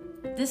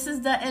 This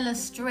is the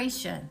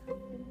illustration.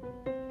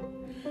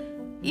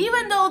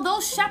 Even though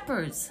those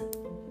shepherds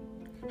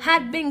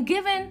had been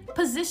given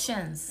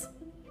positions,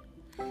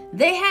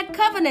 they had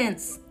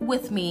covenants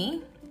with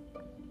me,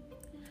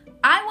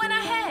 I went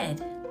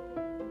ahead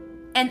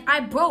and I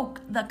broke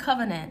the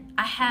covenant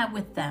I had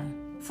with them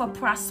for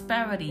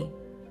prosperity,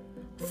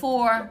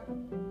 for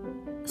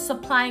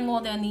supplying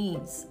all their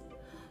needs,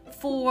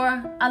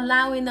 for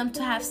allowing them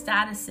to have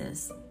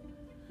statuses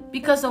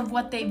because of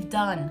what they've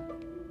done.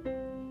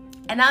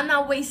 And I'm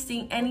not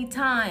wasting any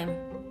time.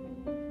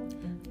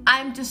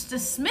 I'm just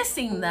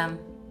dismissing them,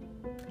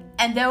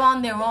 and they're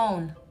on their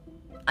own.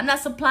 I'm not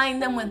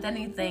supplying them with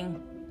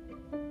anything.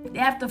 They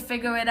have to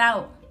figure it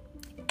out.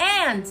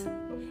 And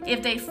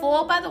if they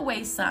fall by the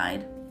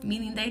wayside,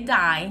 meaning they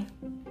die,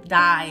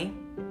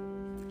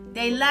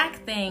 they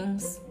lack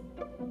things,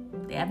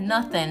 they have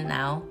nothing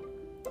now,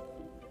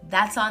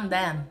 that's on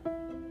them.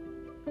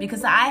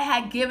 Because I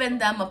had given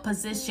them a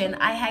position,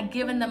 I had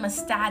given them a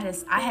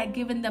status, I had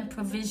given them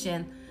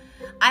provision,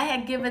 I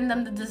had given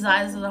them the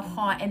desires of the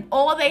heart, and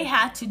all they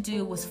had to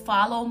do was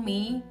follow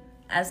me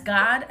as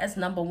God, as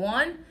number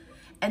one,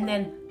 and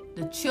then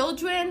the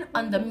children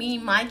under me,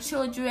 my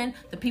children,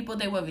 the people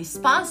they were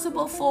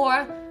responsible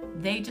for,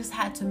 they just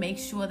had to make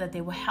sure that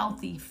they were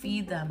healthy,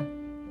 feed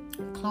them,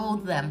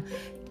 clothe them,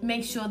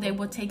 make sure they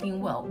were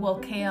taken well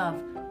care of,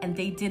 and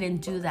they didn't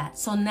do that.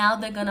 So now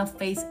they're gonna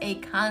face a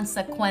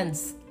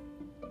consequence.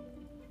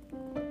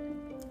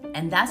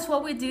 And that's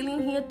what we're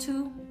dealing here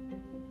too,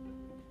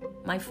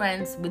 my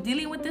friends. We're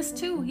dealing with this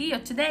too here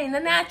today in the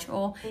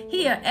natural,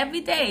 here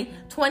every day,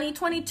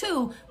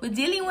 2022. We're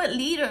dealing with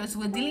leaders,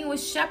 we're dealing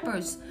with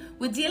shepherds,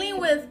 we're dealing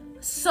with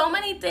so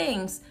many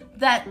things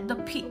that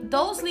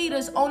those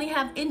leaders only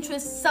have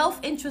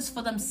self-interest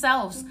for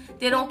themselves.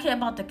 They don't care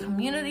about the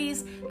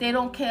communities. They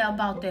don't care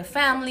about their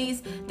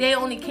families. They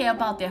only care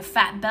about their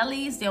fat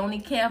bellies. They only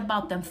care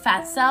about them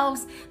fat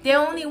selves. They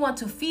only want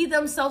to feed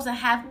themselves and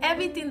have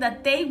everything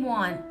that they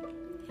want.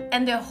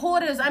 And they're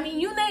hoarders. I mean,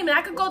 you name it.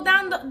 I could go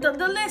down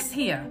the list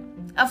here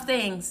of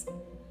things.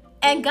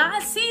 And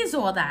God sees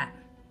all that.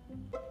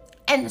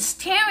 And is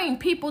tearing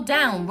people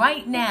down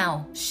right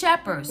now.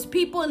 Shepherds,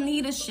 people in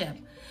leadership,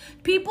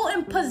 people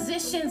in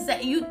positions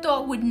that you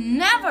thought would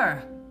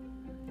never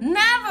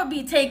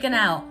be taken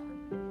out.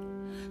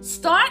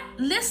 Start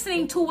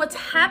listening to what's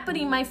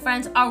happening, my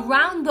friends,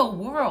 around the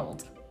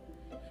world.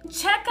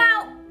 Check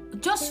out,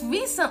 just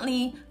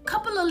recently, a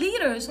couple of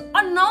leaders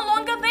are no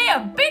longer there.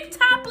 Big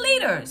top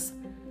leaders.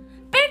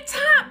 Big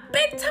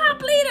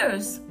top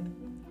leaders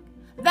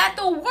that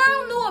the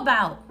world knew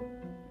about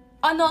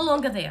are no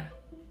longer there.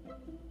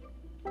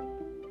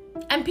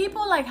 And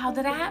people are like, how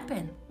did it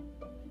happen?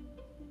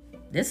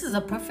 This is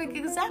a perfect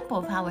example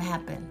of how it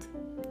happened.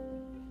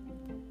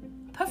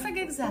 Perfect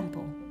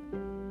example.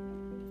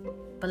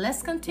 But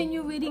let's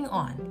continue reading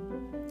on.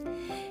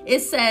 It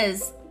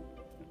says,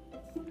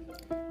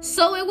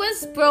 so it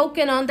was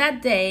broken on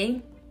that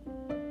day.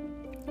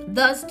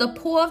 Thus the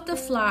poor of the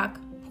flock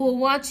who were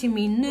watching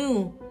me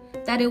knew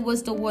that it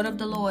was the word of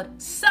the Lord.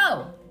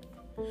 So,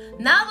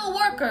 now the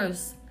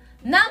workers,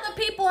 now the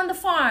people on the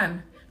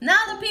farm, now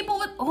the people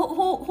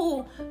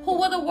who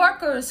were the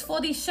workers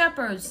for these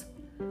shepherds,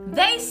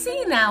 they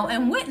see now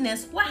and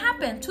witness what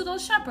happened to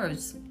those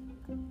shepherds.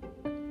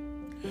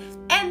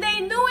 And they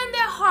knew in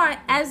their heart,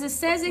 as it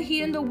says it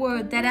here in the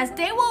word, that as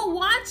they were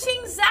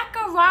watching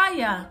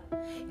Zechariah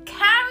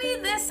carry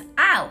this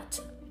out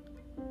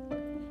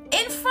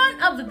in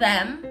front of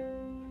them,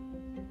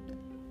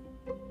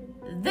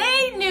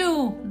 they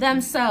knew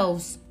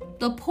themselves,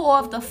 the poor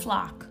of the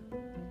flock,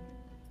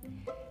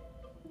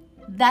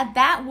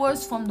 that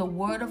was from the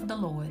word of the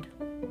Lord.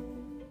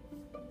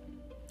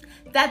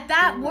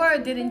 That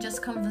word didn't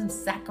just come from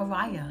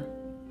Zechariah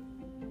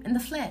in the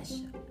flesh.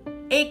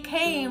 It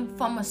came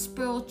from a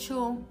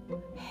spiritual,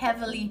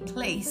 heavenly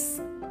place.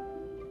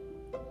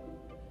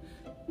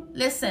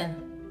 Listen,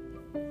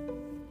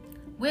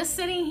 we're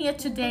sitting here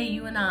today,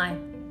 you and I,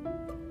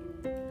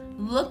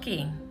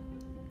 looking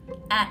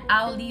at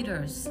our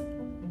leaders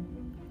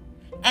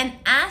and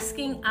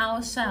asking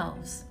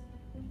ourselves,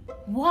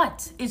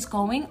 what is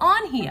going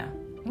on here?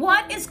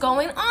 What is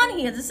going on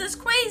here? This is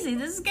crazy.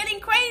 This is getting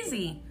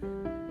crazy.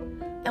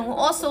 And we're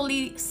also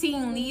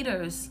seeing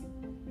leaders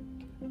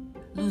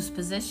lose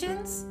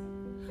positions.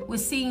 We're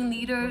seeing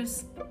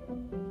leaders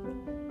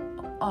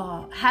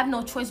have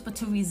no choice but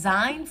to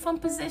resign from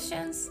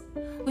positions.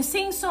 We're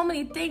seeing so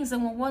many things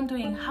and we're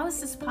wondering, how is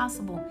this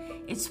possible?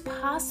 It's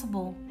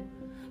possible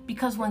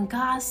because when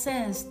God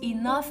says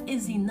enough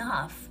is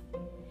enough,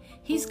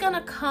 He's going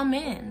to come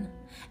in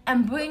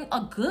and bring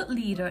a good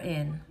leader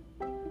in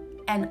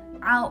and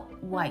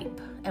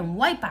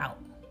wipe out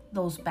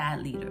those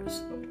bad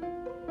leaders.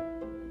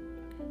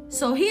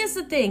 So here's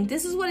the thing.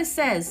 This is what it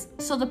says.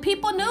 So the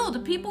people knew. The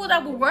people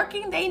that were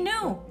working, they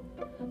knew.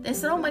 They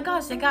said, oh my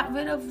gosh, they got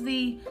rid of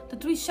the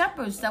three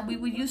shepherds that we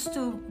were used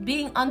to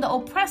being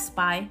oppressed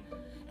by.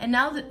 And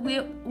now that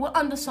we're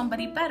under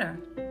somebody better.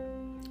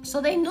 So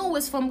they knew it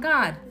was from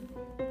God.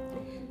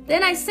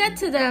 Then I said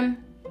to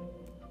them,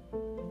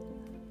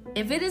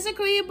 if it is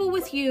agreeable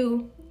with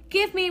you,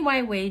 give me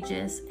my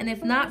wages, and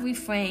if not,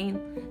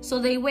 refrain. So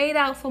they weighed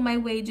out for my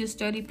wages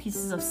 30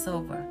 pieces of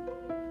silver.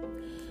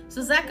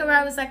 So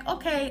Zechariah was like,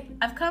 okay,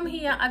 I've come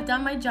here, I've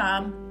done my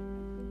job.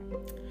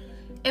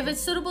 If it's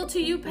suitable to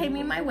you, pay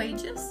me my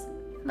wages,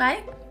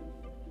 right?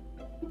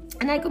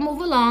 And I can move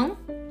along.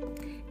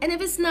 And if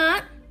it's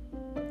not,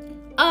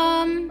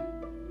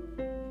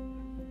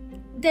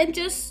 then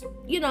just,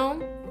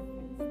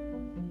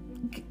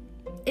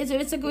 if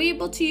it's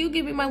agreeable to you,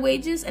 give me my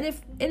wages. And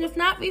if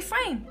not,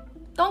 refrain.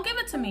 Don't give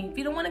it to me. If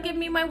you don't want to give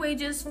me my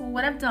wages for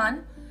what I've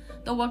done,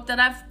 the work that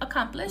I've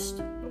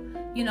accomplished,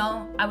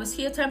 I was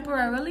here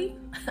temporarily.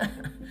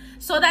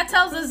 So that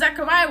tells us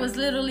Zechariah was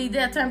literally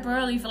there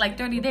temporarily for like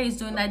 30 days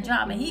doing that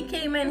job. And he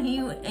came in,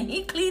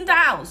 he cleaned the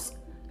house.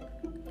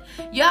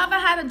 You ever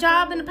had a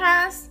job in the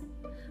past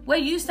where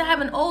you used to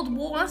have an old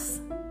boss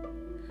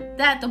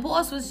that the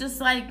boss was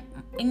just like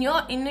in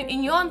your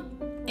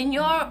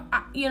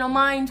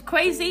mind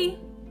crazy?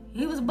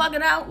 He was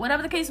bugging out,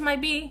 whatever the case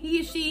might be,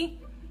 he or she.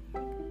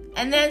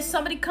 And then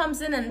somebody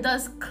comes in and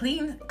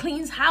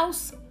cleans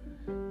house,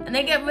 and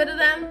they get rid of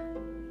them,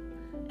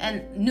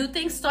 and new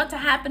things start to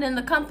happen in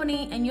the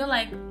company, and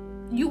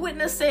you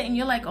witness it, and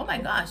you're like, oh my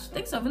gosh,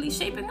 things are really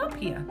shaping up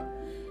here.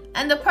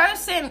 And the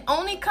person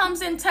only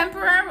comes in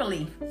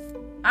temporarily.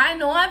 I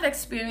know I've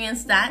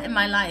experienced that in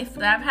my life,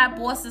 that I've had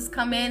bosses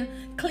come in,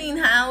 clean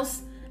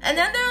house, and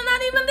then they're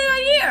not even there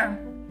a year.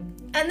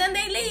 And then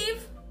they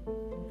leave,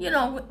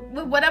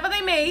 with whatever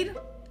they made,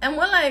 and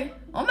we're like,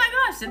 oh my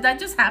gosh, did that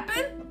just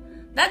happen?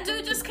 That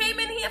dude just came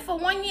in here for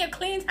 1 year,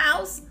 cleaned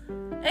house,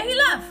 and he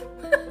left.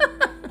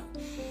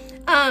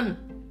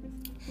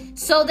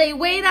 So they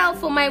weighed out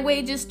for my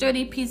wages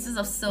 30 pieces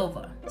of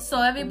silver.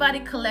 So everybody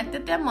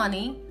collected their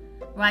money,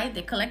 right?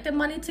 They collected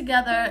money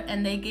together,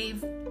 and they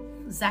gave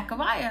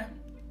Zechariah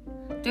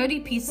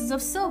 30 pieces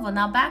of silver.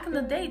 Now, back in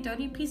the day,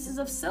 30 pieces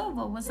of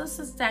silver was a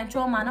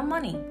substantial amount of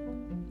money.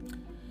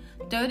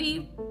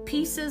 30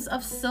 pieces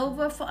of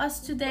silver for us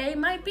today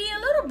might be a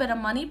little bit of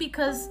money,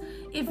 because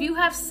if you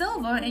have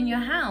silver in your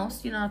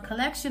house, a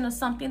collection or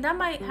something, that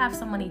might have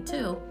some money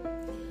too.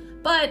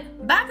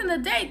 But back in the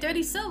day,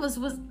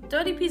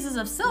 30 pieces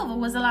of silver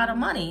was a lot of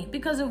money,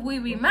 because if we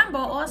remember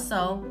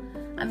also,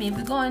 we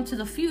go into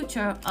the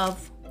future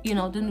of,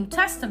 the New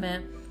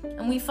Testament,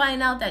 and we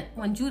find out that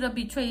when Judah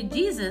betrayed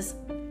Jesus,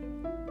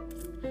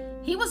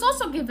 he was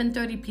also given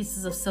 30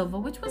 pieces of silver,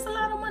 which was a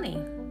lot of money.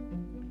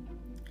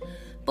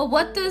 But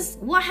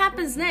what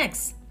happens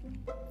next?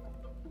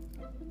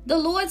 The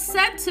Lord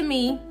said to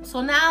me,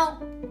 so now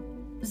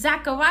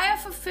Zechariah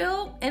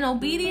fulfilled in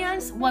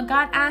obedience what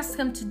God asked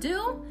him to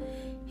do.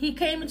 He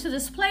came into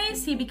this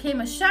place. He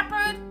became a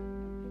shepherd.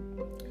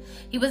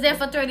 He was there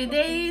for 30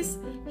 days.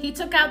 He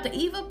took out the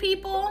evil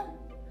people,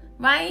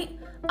 right?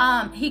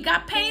 He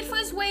got paid for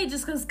his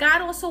wages, because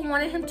God also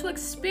wanted him to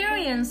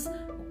experience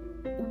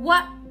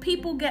what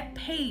people get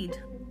paid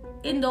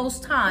in those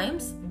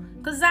times.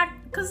 Because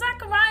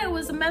Zechariah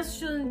was a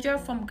messenger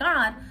from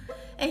God,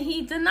 and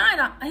he denied,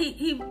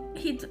 he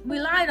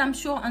relied, I'm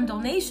sure, on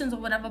donations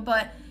or whatever,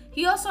 but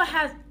he also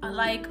had a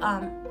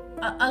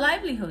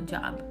livelihood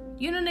job.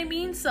 You know what I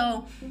mean?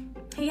 So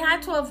he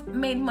had to have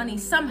made money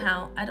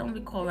somehow. I don't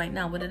recall right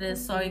now what it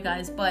is. Sorry,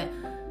 guys. But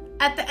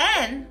at the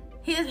end,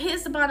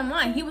 here's the bottom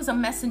line. He was a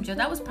messenger.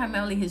 That was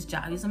primarily his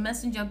job. He was a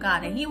messenger of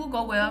God, and he would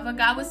go wherever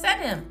God would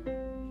send him.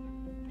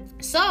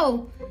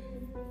 So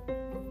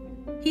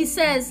he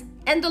says,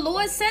 and the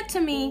Lord said to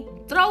me,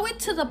 throw it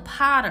to the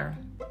potter.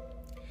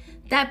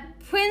 That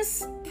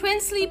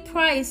princely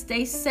price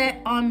they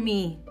set on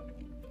me.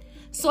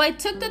 So I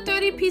took the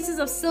 30 pieces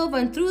of silver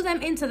and threw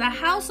them into the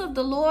house of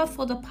the Lord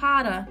for the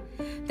potter.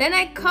 Then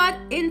I cut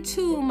in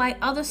two my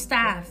other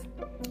staff,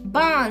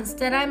 bonds,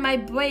 that I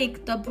might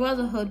break the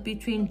brotherhood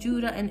between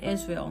Judah and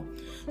Israel.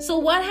 So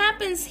what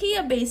happens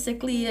here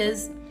basically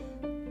is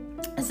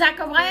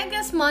Zechariah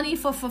gets money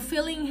for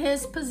fulfilling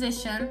his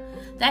position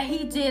that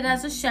he did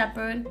as a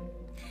shepherd.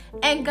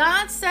 And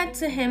God said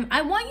to him,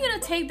 I want you to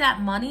take that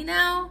money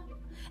now,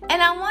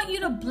 and I want you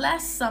to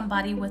bless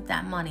somebody with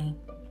that money.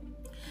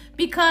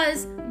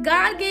 Because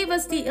God gave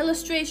us the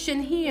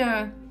illustration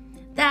here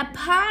that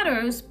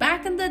potters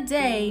back in the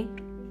day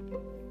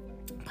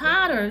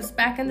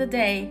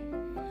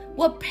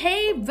would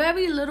pay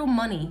very little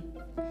money.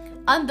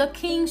 Under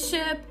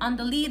kingship,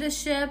 under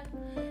leadership,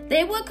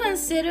 they were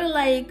considered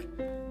like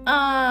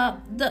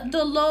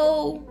the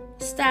low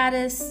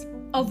status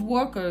of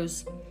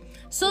workers.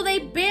 So they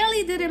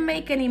barely didn't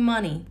make any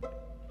money.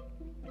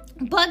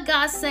 But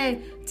God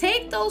said,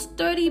 take those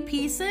 30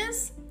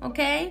 pieces,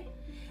 okay,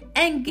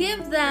 and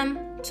give them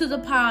to the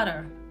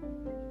potter.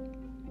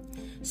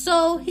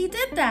 So he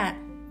did that.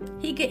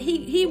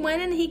 He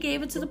went and he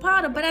gave it to the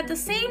potter. But at the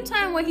same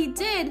time, what he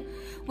did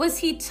was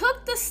he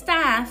took the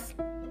staff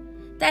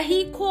that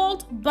he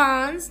called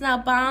bonds. Now,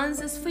 bonds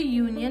is for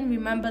union.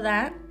 Remember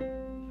that.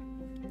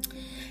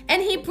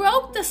 And he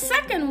broke the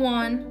second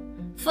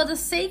one for the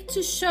sake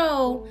to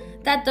show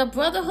that the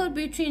brotherhood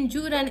between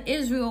Judah and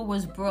Israel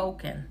was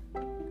broken.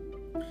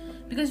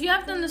 Because you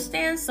have to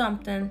understand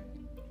something.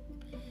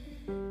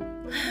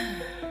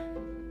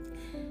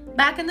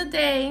 Back in the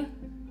day,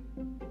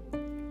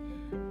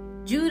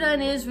 Judah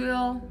and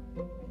Israel,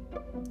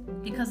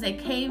 because they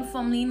came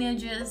from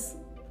lineages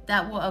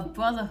that were of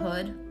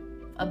brotherhood,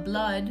 of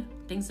blood,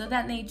 things of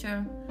that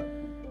nature,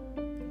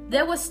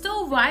 there was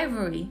still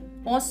rivalry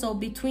also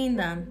between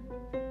them.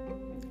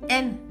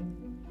 And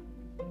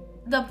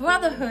the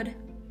brotherhood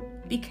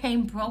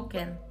became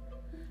broken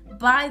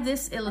by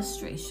this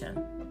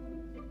illustration.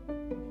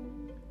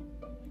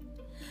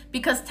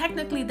 Because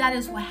technically that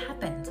is what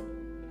happened.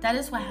 That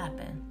is what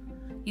happened.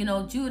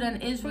 Judah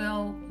and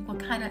Israel were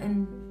kind of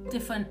in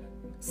different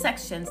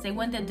sections. They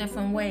went their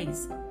different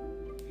ways.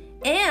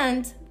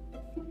 And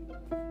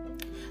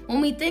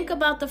when we think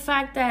about the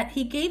fact that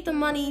he gave the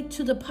money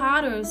to the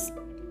potters,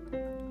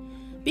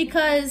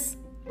 because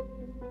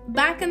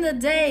back in the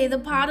day, the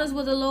potters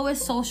were the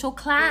lowest social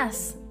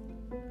class.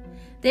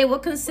 They were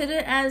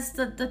considered as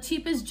the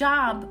cheapest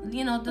job,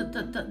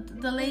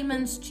 the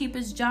layman's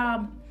cheapest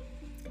job.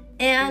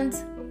 And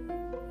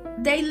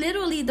they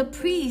literally, the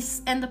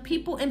priests and the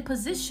people in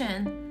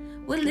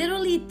position would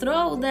literally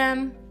throw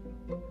them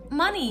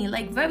money,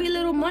 like very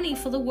little money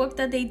for the work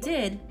that they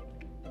did.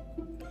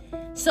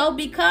 So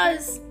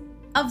because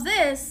of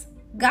this,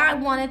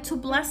 God wanted to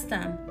bless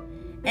them.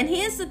 And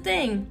here's the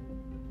thing.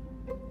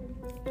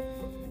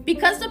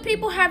 Because the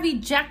people have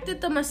rejected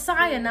the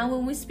Messiah, now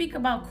when we speak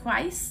about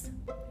Christ,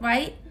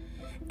 right?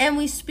 And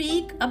we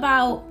speak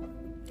about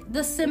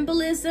the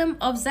symbolism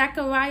of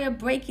Zechariah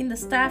breaking the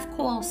staff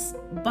called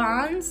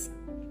bonds,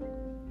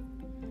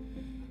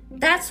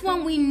 that's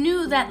when we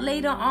knew that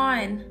later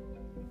on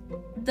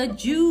the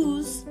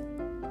Jews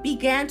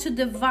began to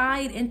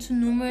divide into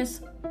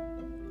numerous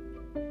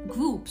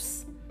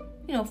groups.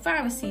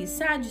 Pharisees,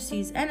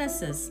 Sadducees,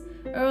 Enosis,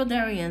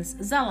 Herodians,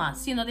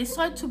 Zealots. They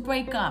started to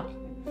break up.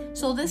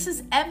 So this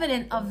is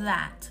evident of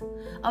that,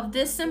 of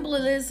this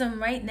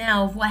symbolism right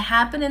now, of what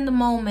happened in the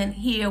moment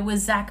here with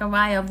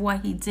Zechariah, of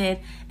what he did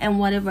and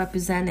what it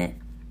represented.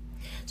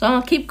 So I'm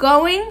going to keep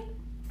going.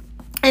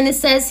 And it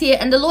says here,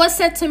 and the Lord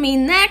said to me,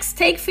 next,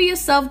 take for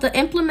yourself the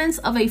implements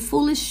of a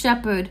foolish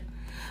shepherd.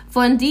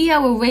 For indeed I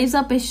will raise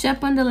up a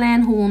shepherd in the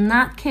land who will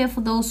not care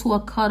for those who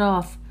are cut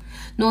off,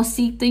 nor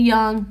seek the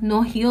young,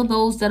 nor heal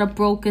those that are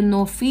broken,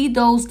 nor feed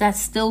those that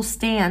still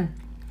stand.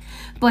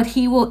 But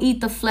he will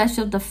eat the flesh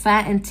of the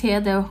fat and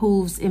tear their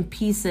hooves in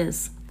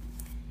pieces.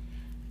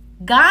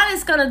 God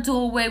is going to do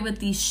away with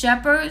these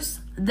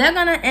shepherds. They're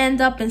going to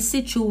end up in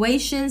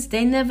situations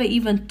they never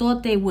even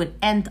thought they would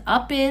end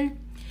up in.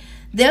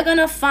 They're going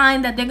to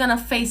find that they're going to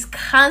face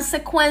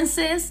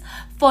consequences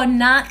for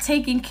not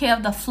taking care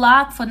of the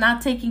flock, for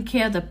not taking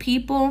care of the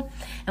people.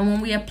 And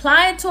when we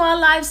apply it to our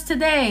lives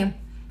today,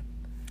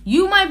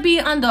 you might be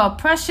under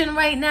oppression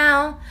right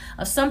now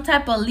of some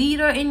type of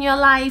leader in your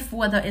life,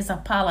 whether it's a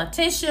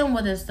politician,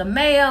 whether it's the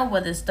mayor,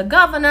 whether it's the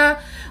governor,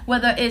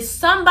 whether it's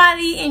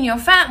somebody in your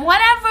family,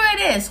 whatever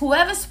it is,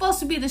 whoever's supposed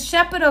to be the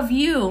shepherd of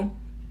you,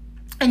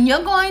 and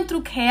you're going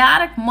through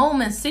chaotic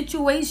moments,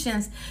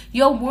 situations,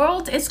 your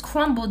world is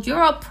crumbled,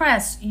 you're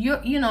oppressed, you're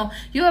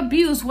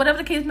abused, whatever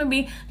the case may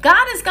be.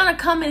 God is going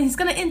to come in, he's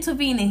going to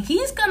intervene, and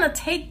he's going to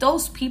take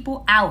those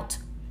people out.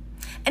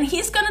 And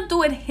he's going to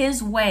do it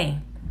his way.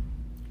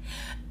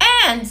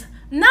 And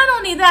not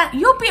only that,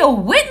 you'll be a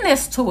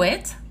witness to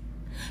it,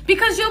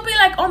 because you'll be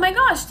like, oh my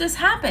gosh, this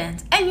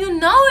happened. And you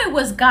know it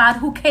was God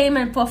who came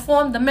and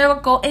performed the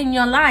miracle in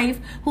your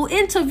life, who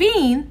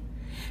intervened.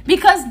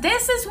 Because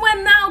this is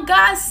when now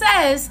God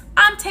says,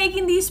 I'm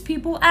taking these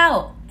people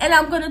out and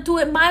I'm going to do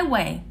it my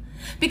way.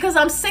 Because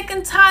I'm sick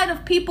and tired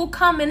of people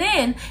coming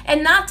in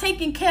and not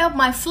taking care of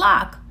my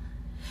flock.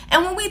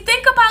 And when we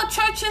think about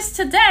churches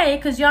today,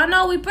 because y'all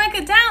know we break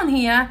it down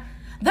here,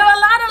 there are a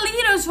lot of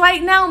leaders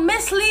right now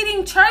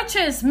misleading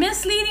churches,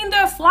 misleading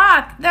their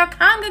flock, their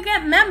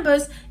congregant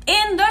members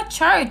in their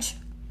church.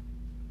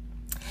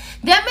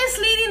 They're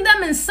misleading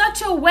them in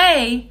such a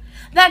way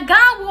that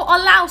God will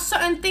allow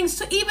certain things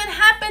to even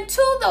happen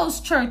to those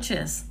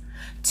churches,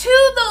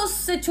 to those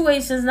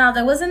situations. Now,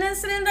 there was an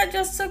incident that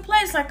just took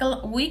place like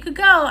a week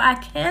ago. I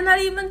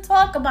cannot even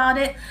talk about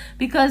it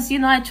because,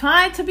 I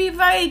try to be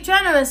very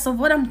generous of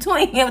what I'm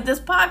doing here with this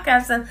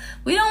podcast. And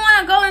we don't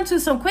want to go into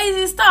some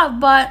crazy stuff,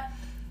 but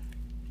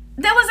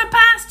there was a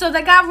pastor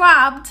that got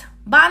robbed,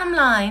 bottom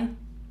line,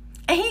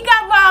 and he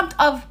got robbed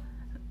of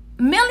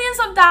millions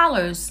of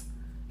dollars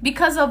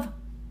because of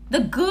the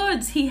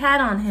goods he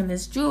had on him,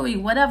 his jewelry,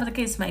 whatever the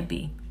case might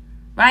be,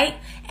 right?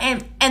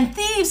 And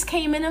thieves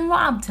came in and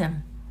robbed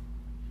him.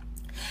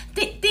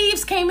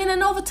 Thieves came in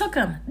and overtook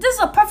him. This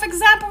is a perfect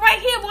example right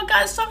here of what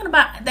God is talking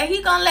about. That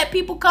he's going to let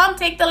people come,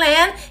 take the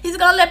land. He's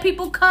going to let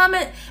people come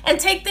and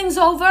take things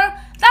over.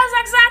 That's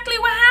exactly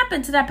what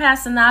happened to that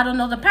pastor. Now, I don't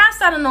know the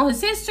pastor. I don't know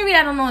his history.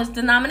 I don't know his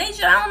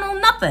denomination. I don't know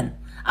nothing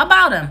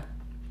about him.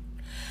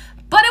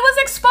 But it was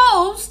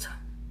exposed.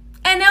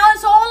 And now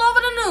it's all over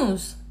the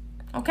news.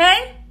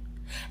 Okay?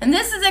 And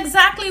this is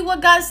exactly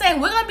what God's saying.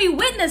 We're going to be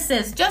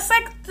witnesses. Just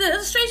like the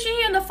illustration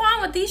here in the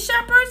farm with these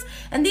shepherds.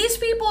 And these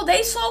people,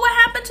 they saw what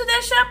happened to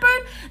their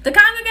shepherd. The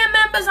congregant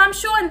members, I'm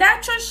sure, in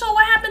that church saw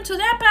what happened to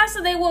their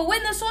pastor. They were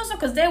witness also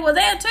because they were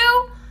there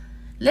too.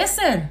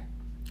 Listen,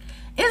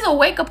 it's a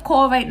wake-up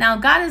call right now.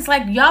 God is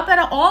like, y'all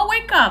better all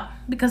wake up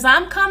because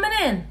I'm coming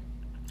in.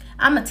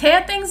 I'm going to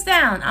tear things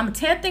down. I'm going to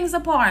tear things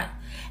apart.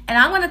 And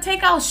I'm going to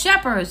take out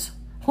shepherds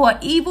who are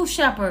evil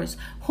shepherds,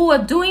 who are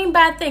doing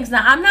bad things.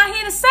 Now, I'm not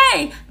here to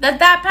say that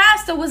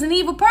pastor was an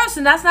evil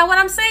person. That's not what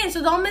I'm saying.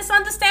 So don't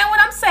misunderstand what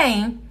I'm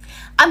saying.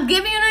 I'm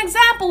giving you an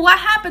example what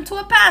happened to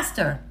a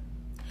pastor.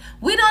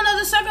 We don't know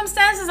the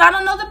circumstances. I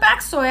don't know the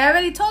backstory. I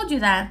already told you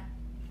that.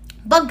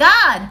 But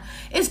God,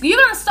 you're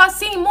going to start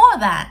seeing more of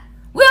that.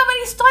 We're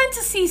already starting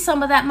to see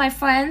some of that, my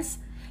friends.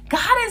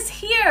 God is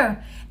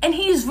here, and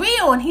he's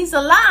real, and he's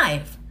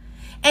alive.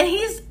 And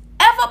he's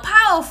ever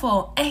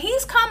powerful, and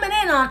he's coming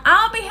in on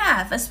our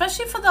behalf,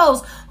 especially for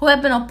those who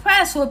have been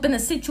oppressed, who have been in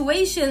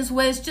situations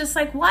where it's just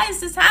like, why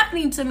is this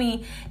happening to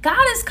me?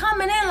 God is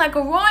coming in like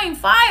a roaring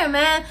fire,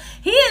 man.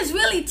 He is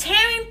really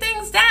tearing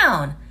things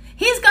down.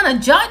 He's gonna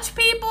judge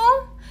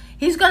people.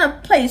 He's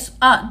gonna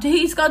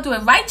he's gonna do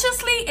it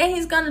righteously, and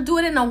he's gonna do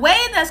it in a way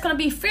that's gonna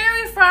be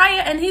fiery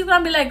fire, and he's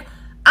gonna be like,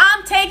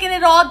 I'm taking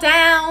it all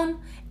down,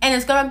 and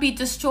it's gonna be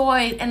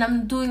destroyed, and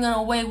I'm doing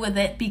away with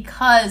it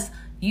because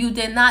you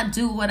did not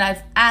do what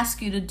I've asked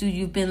you to do.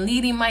 You've been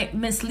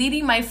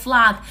misleading my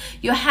flock.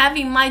 You're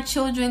having my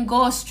children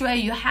go astray.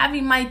 You're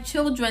having my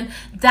children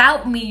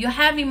doubt me. You're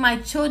having my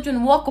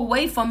children walk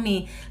away from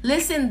me.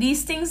 Listen,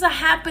 these things are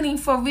happening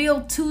for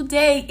real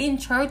today in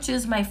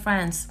churches, my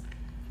friends.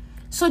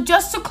 So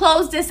just to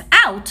close this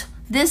out,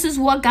 this is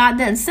what God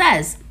then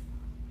says.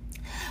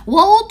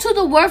 Woe to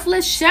the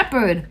worthless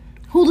shepherd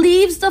who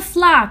leaves the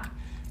flock.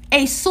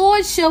 A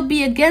sword shall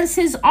be against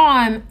his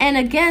arm and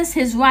against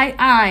his right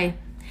eye.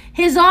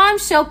 His arm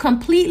shall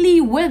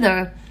completely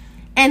wither,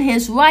 and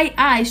his right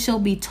eye shall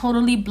be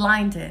totally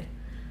blinded.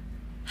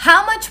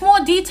 How much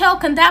more detail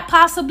can that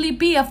possibly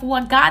be of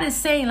what God is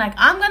saying? Like,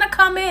 I'm going to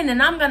come in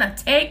and I'm going to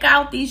take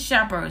out these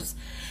shepherds.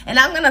 And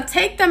I'm going to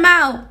take them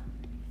out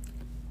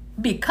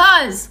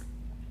because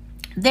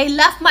they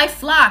left my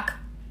flock.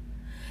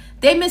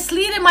 They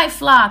misleaded my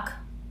flock.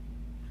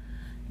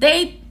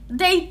 They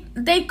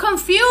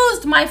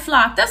confused my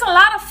flock. There's a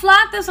lot of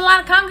flock. There's a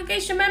lot of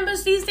congregation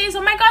members these days.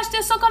 Oh my gosh,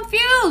 they're so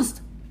confused.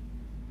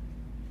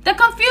 They're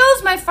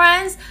confused, my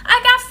friends.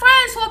 I got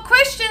friends who are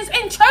Christians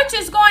in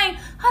churches going,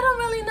 I don't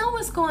really know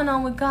what's going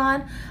on with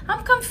God.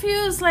 I'm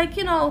confused. Like,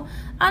 I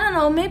don't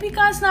know. Maybe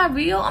God's not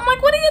real. I'm like,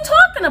 what are you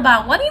talking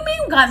about? What do you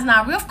mean God's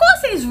not real? Of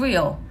course he's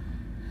real.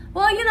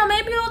 Well,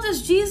 maybe all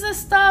this Jesus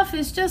stuff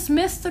is just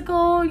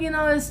mystical.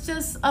 It's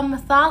just a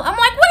mythology. I'm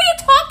like, what are you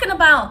talking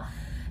about?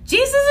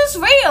 Jesus is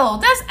real.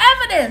 There's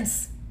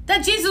evidence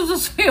that Jesus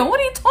was real.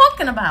 What are you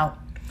talking about?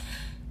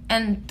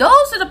 And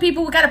those are the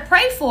people we got to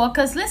pray for,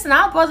 because listen,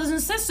 our brothers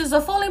and sisters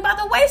are falling by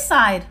the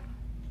wayside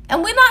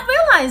and we're not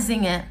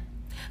realizing it.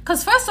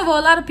 Because first of all,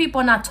 a lot of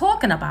people are not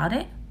talking about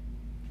it,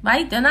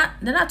 right? They're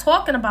not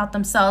talking about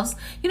themselves.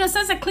 It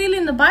says it clearly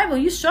in the Bible.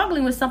 You're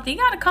struggling with something, you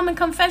got to come and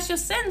confess your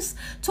sins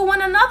to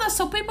one another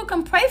so people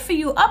can pray for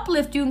you,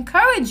 uplift you,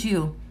 encourage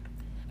you,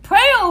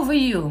 pray over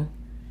you,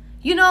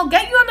 get you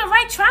on the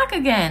right track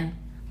again.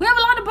 We have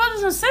a lot of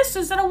brothers and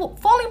sisters that are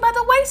falling by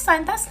the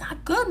wayside. That's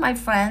not good, my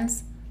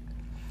friends.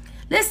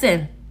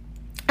 Listen,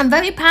 I'm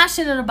very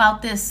passionate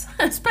about this,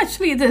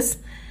 especially this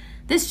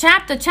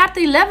chapter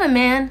 11,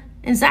 man,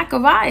 in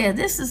Zechariah.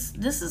 This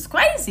is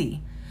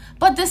crazy.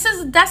 But this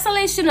is the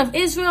desolation of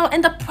Israel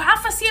and the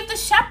prophecy of the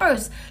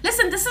shepherds.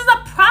 Listen, this is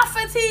a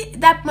prophecy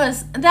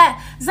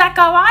that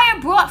Zechariah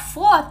brought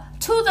forth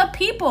to the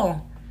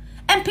people,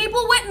 and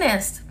people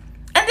witnessed.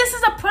 And this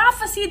is a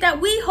prophecy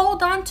that we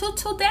hold on to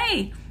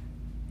today.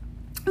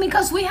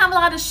 Because we have a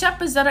lot of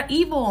shepherds that are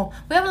evil.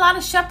 We have a lot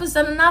of shepherds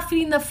that are not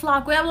feeding the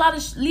flock. We have a lot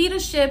of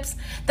leaderships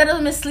that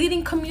are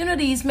misleading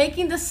communities,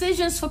 making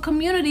decisions for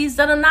communities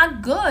that are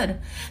not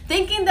good,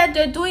 thinking that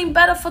they're doing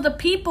better for the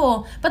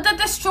people, but they're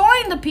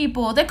destroying the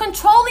people. They're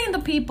controlling the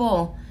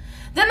people.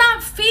 They're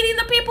not feeding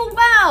the people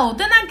well.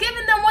 They're not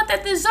giving them what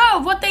they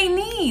deserve, what they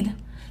need.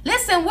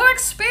 Listen, we're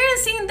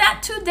experiencing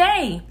that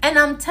today. And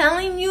I'm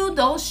telling you,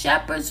 those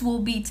shepherds will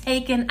be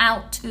taken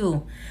out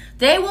too.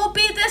 They will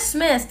be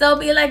dismissed. They'll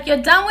be like,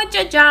 you're done with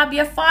your job.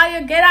 You're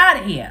fired. Get out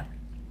of here.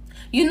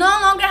 You no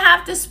longer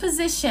have this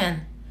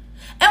position.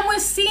 And we're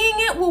seeing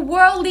it with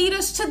world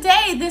leaders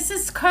today. This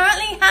is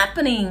currently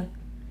happening.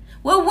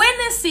 We're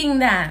witnessing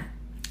that.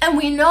 And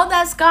we know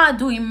that's God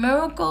doing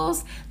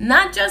miracles,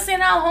 not just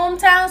in our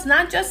hometowns,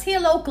 not just here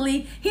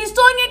locally. He's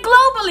doing it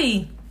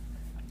globally.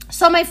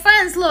 So my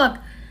friends, look,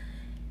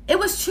 it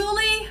was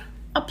truly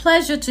a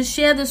pleasure to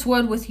share this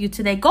word with you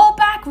today. Go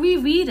back,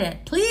 reread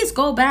it. Please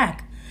go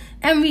back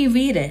and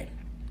reread it.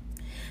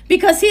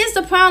 Because here's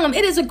the problem.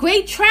 It is a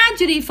great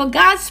tragedy for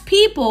God's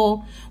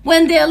people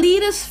when their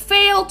leaders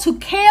fail to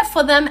care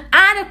for them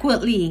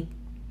adequately.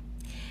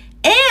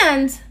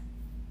 And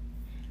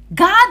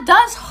God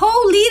does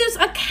hold leaders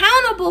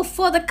accountable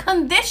for the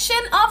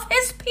condition of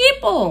his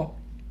people.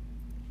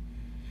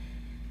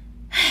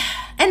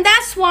 And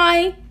that's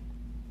why,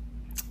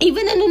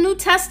 even in the New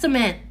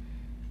Testament,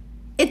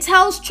 it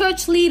tells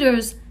church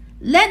leaders,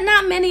 let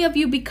not many of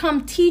you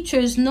become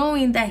teachers,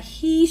 knowing that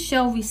he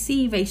shall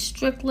receive a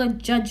stricter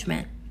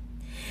judgment.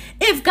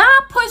 If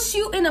God puts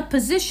you in a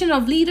position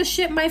of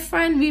leadership, my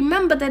friend,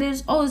 remember that it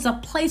is always a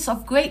place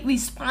of great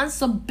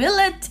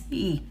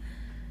responsibility.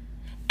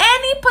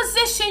 Any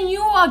position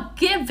you are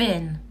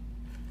given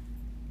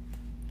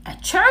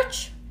at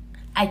church,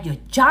 at your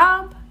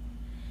job,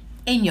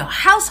 in your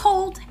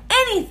household,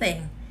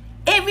 anything,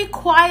 it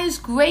requires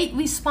great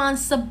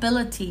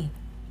responsibility.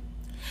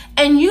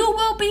 And you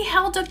will be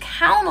held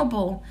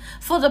accountable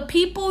for the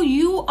people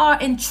you are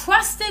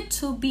entrusted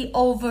to be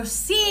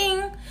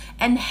overseeing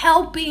and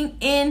helping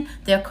in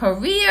their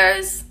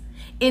careers,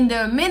 in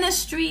their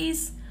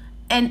ministries,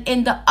 and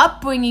in the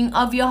upbringing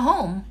of your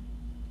home.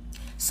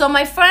 So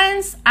my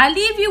friends, I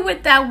leave you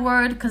with that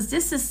word because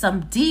this is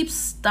some deep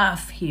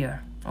stuff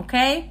here,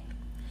 okay?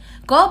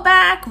 Go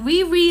back,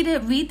 reread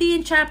it, read the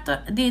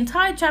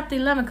entire chapter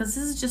 11 because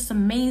this is just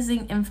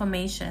amazing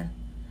information.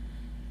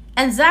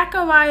 And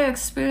Zechariah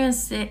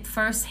experienced it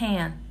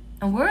firsthand.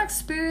 And we're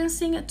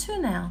experiencing it too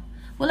now.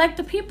 We're like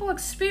the people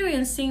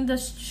experiencing the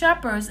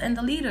shepherds and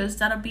the leaders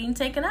that are being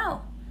taken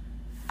out.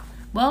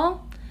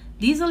 Well,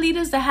 these are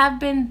leaders that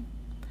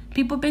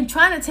people have been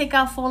trying to take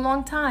out for a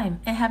long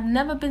time and have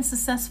never been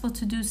successful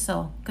to do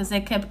so because they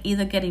kept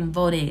either getting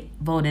voted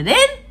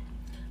in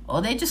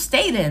or they just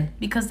stayed in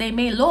because they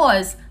made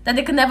laws that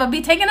they could never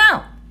be taken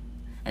out.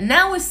 And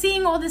now we're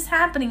seeing all this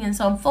happening and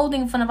so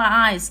unfolding in front of our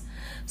eyes.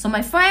 So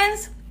my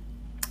friends,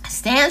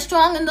 stand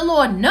strong in the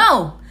Lord.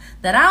 Know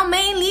that our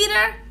main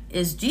leader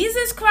is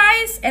Jesus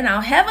Christ and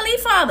our Heavenly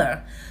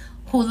Father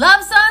who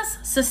loves us,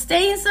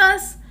 sustains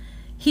us.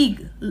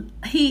 He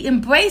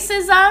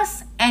embraces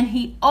us and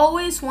he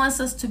always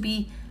wants us to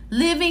be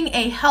living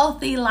a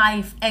healthy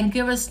life and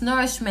give us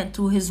nourishment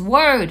through his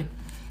word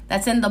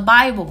that's in the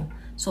Bible.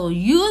 So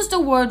use the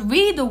word,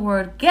 read the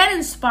word, get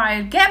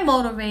inspired, get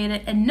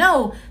motivated, and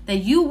know that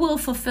you will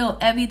fulfill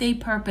everyday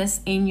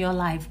purpose in your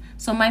life.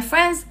 So my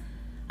friends,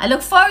 I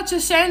look forward to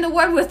sharing the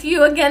word with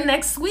you again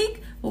next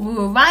week, where we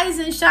will rise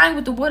and shine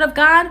with the word of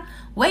God.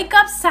 Wake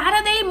up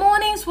Saturday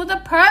mornings with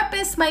a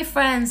purpose, my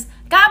friends.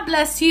 God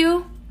bless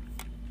you.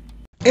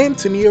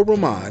 Antonia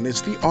Roman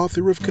is the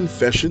author of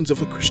Confessions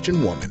of a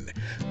Christian Woman,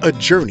 A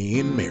Journey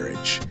in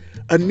Marriage,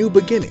 A New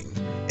Beginning.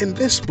 In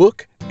this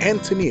book,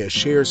 Antonia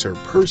shares her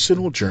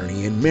personal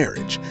journey in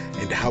marriage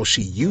and how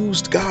she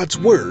used God's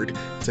Word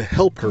to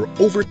help her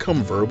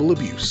overcome verbal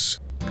abuse.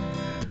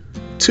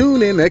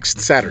 Tune in next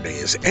Saturday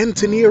as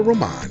Antonia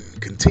Roman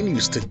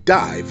continues to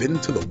dive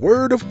into the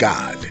Word of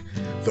God.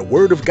 The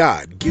Word of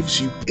God gives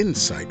you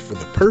insight for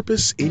the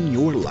purpose in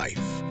your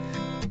life.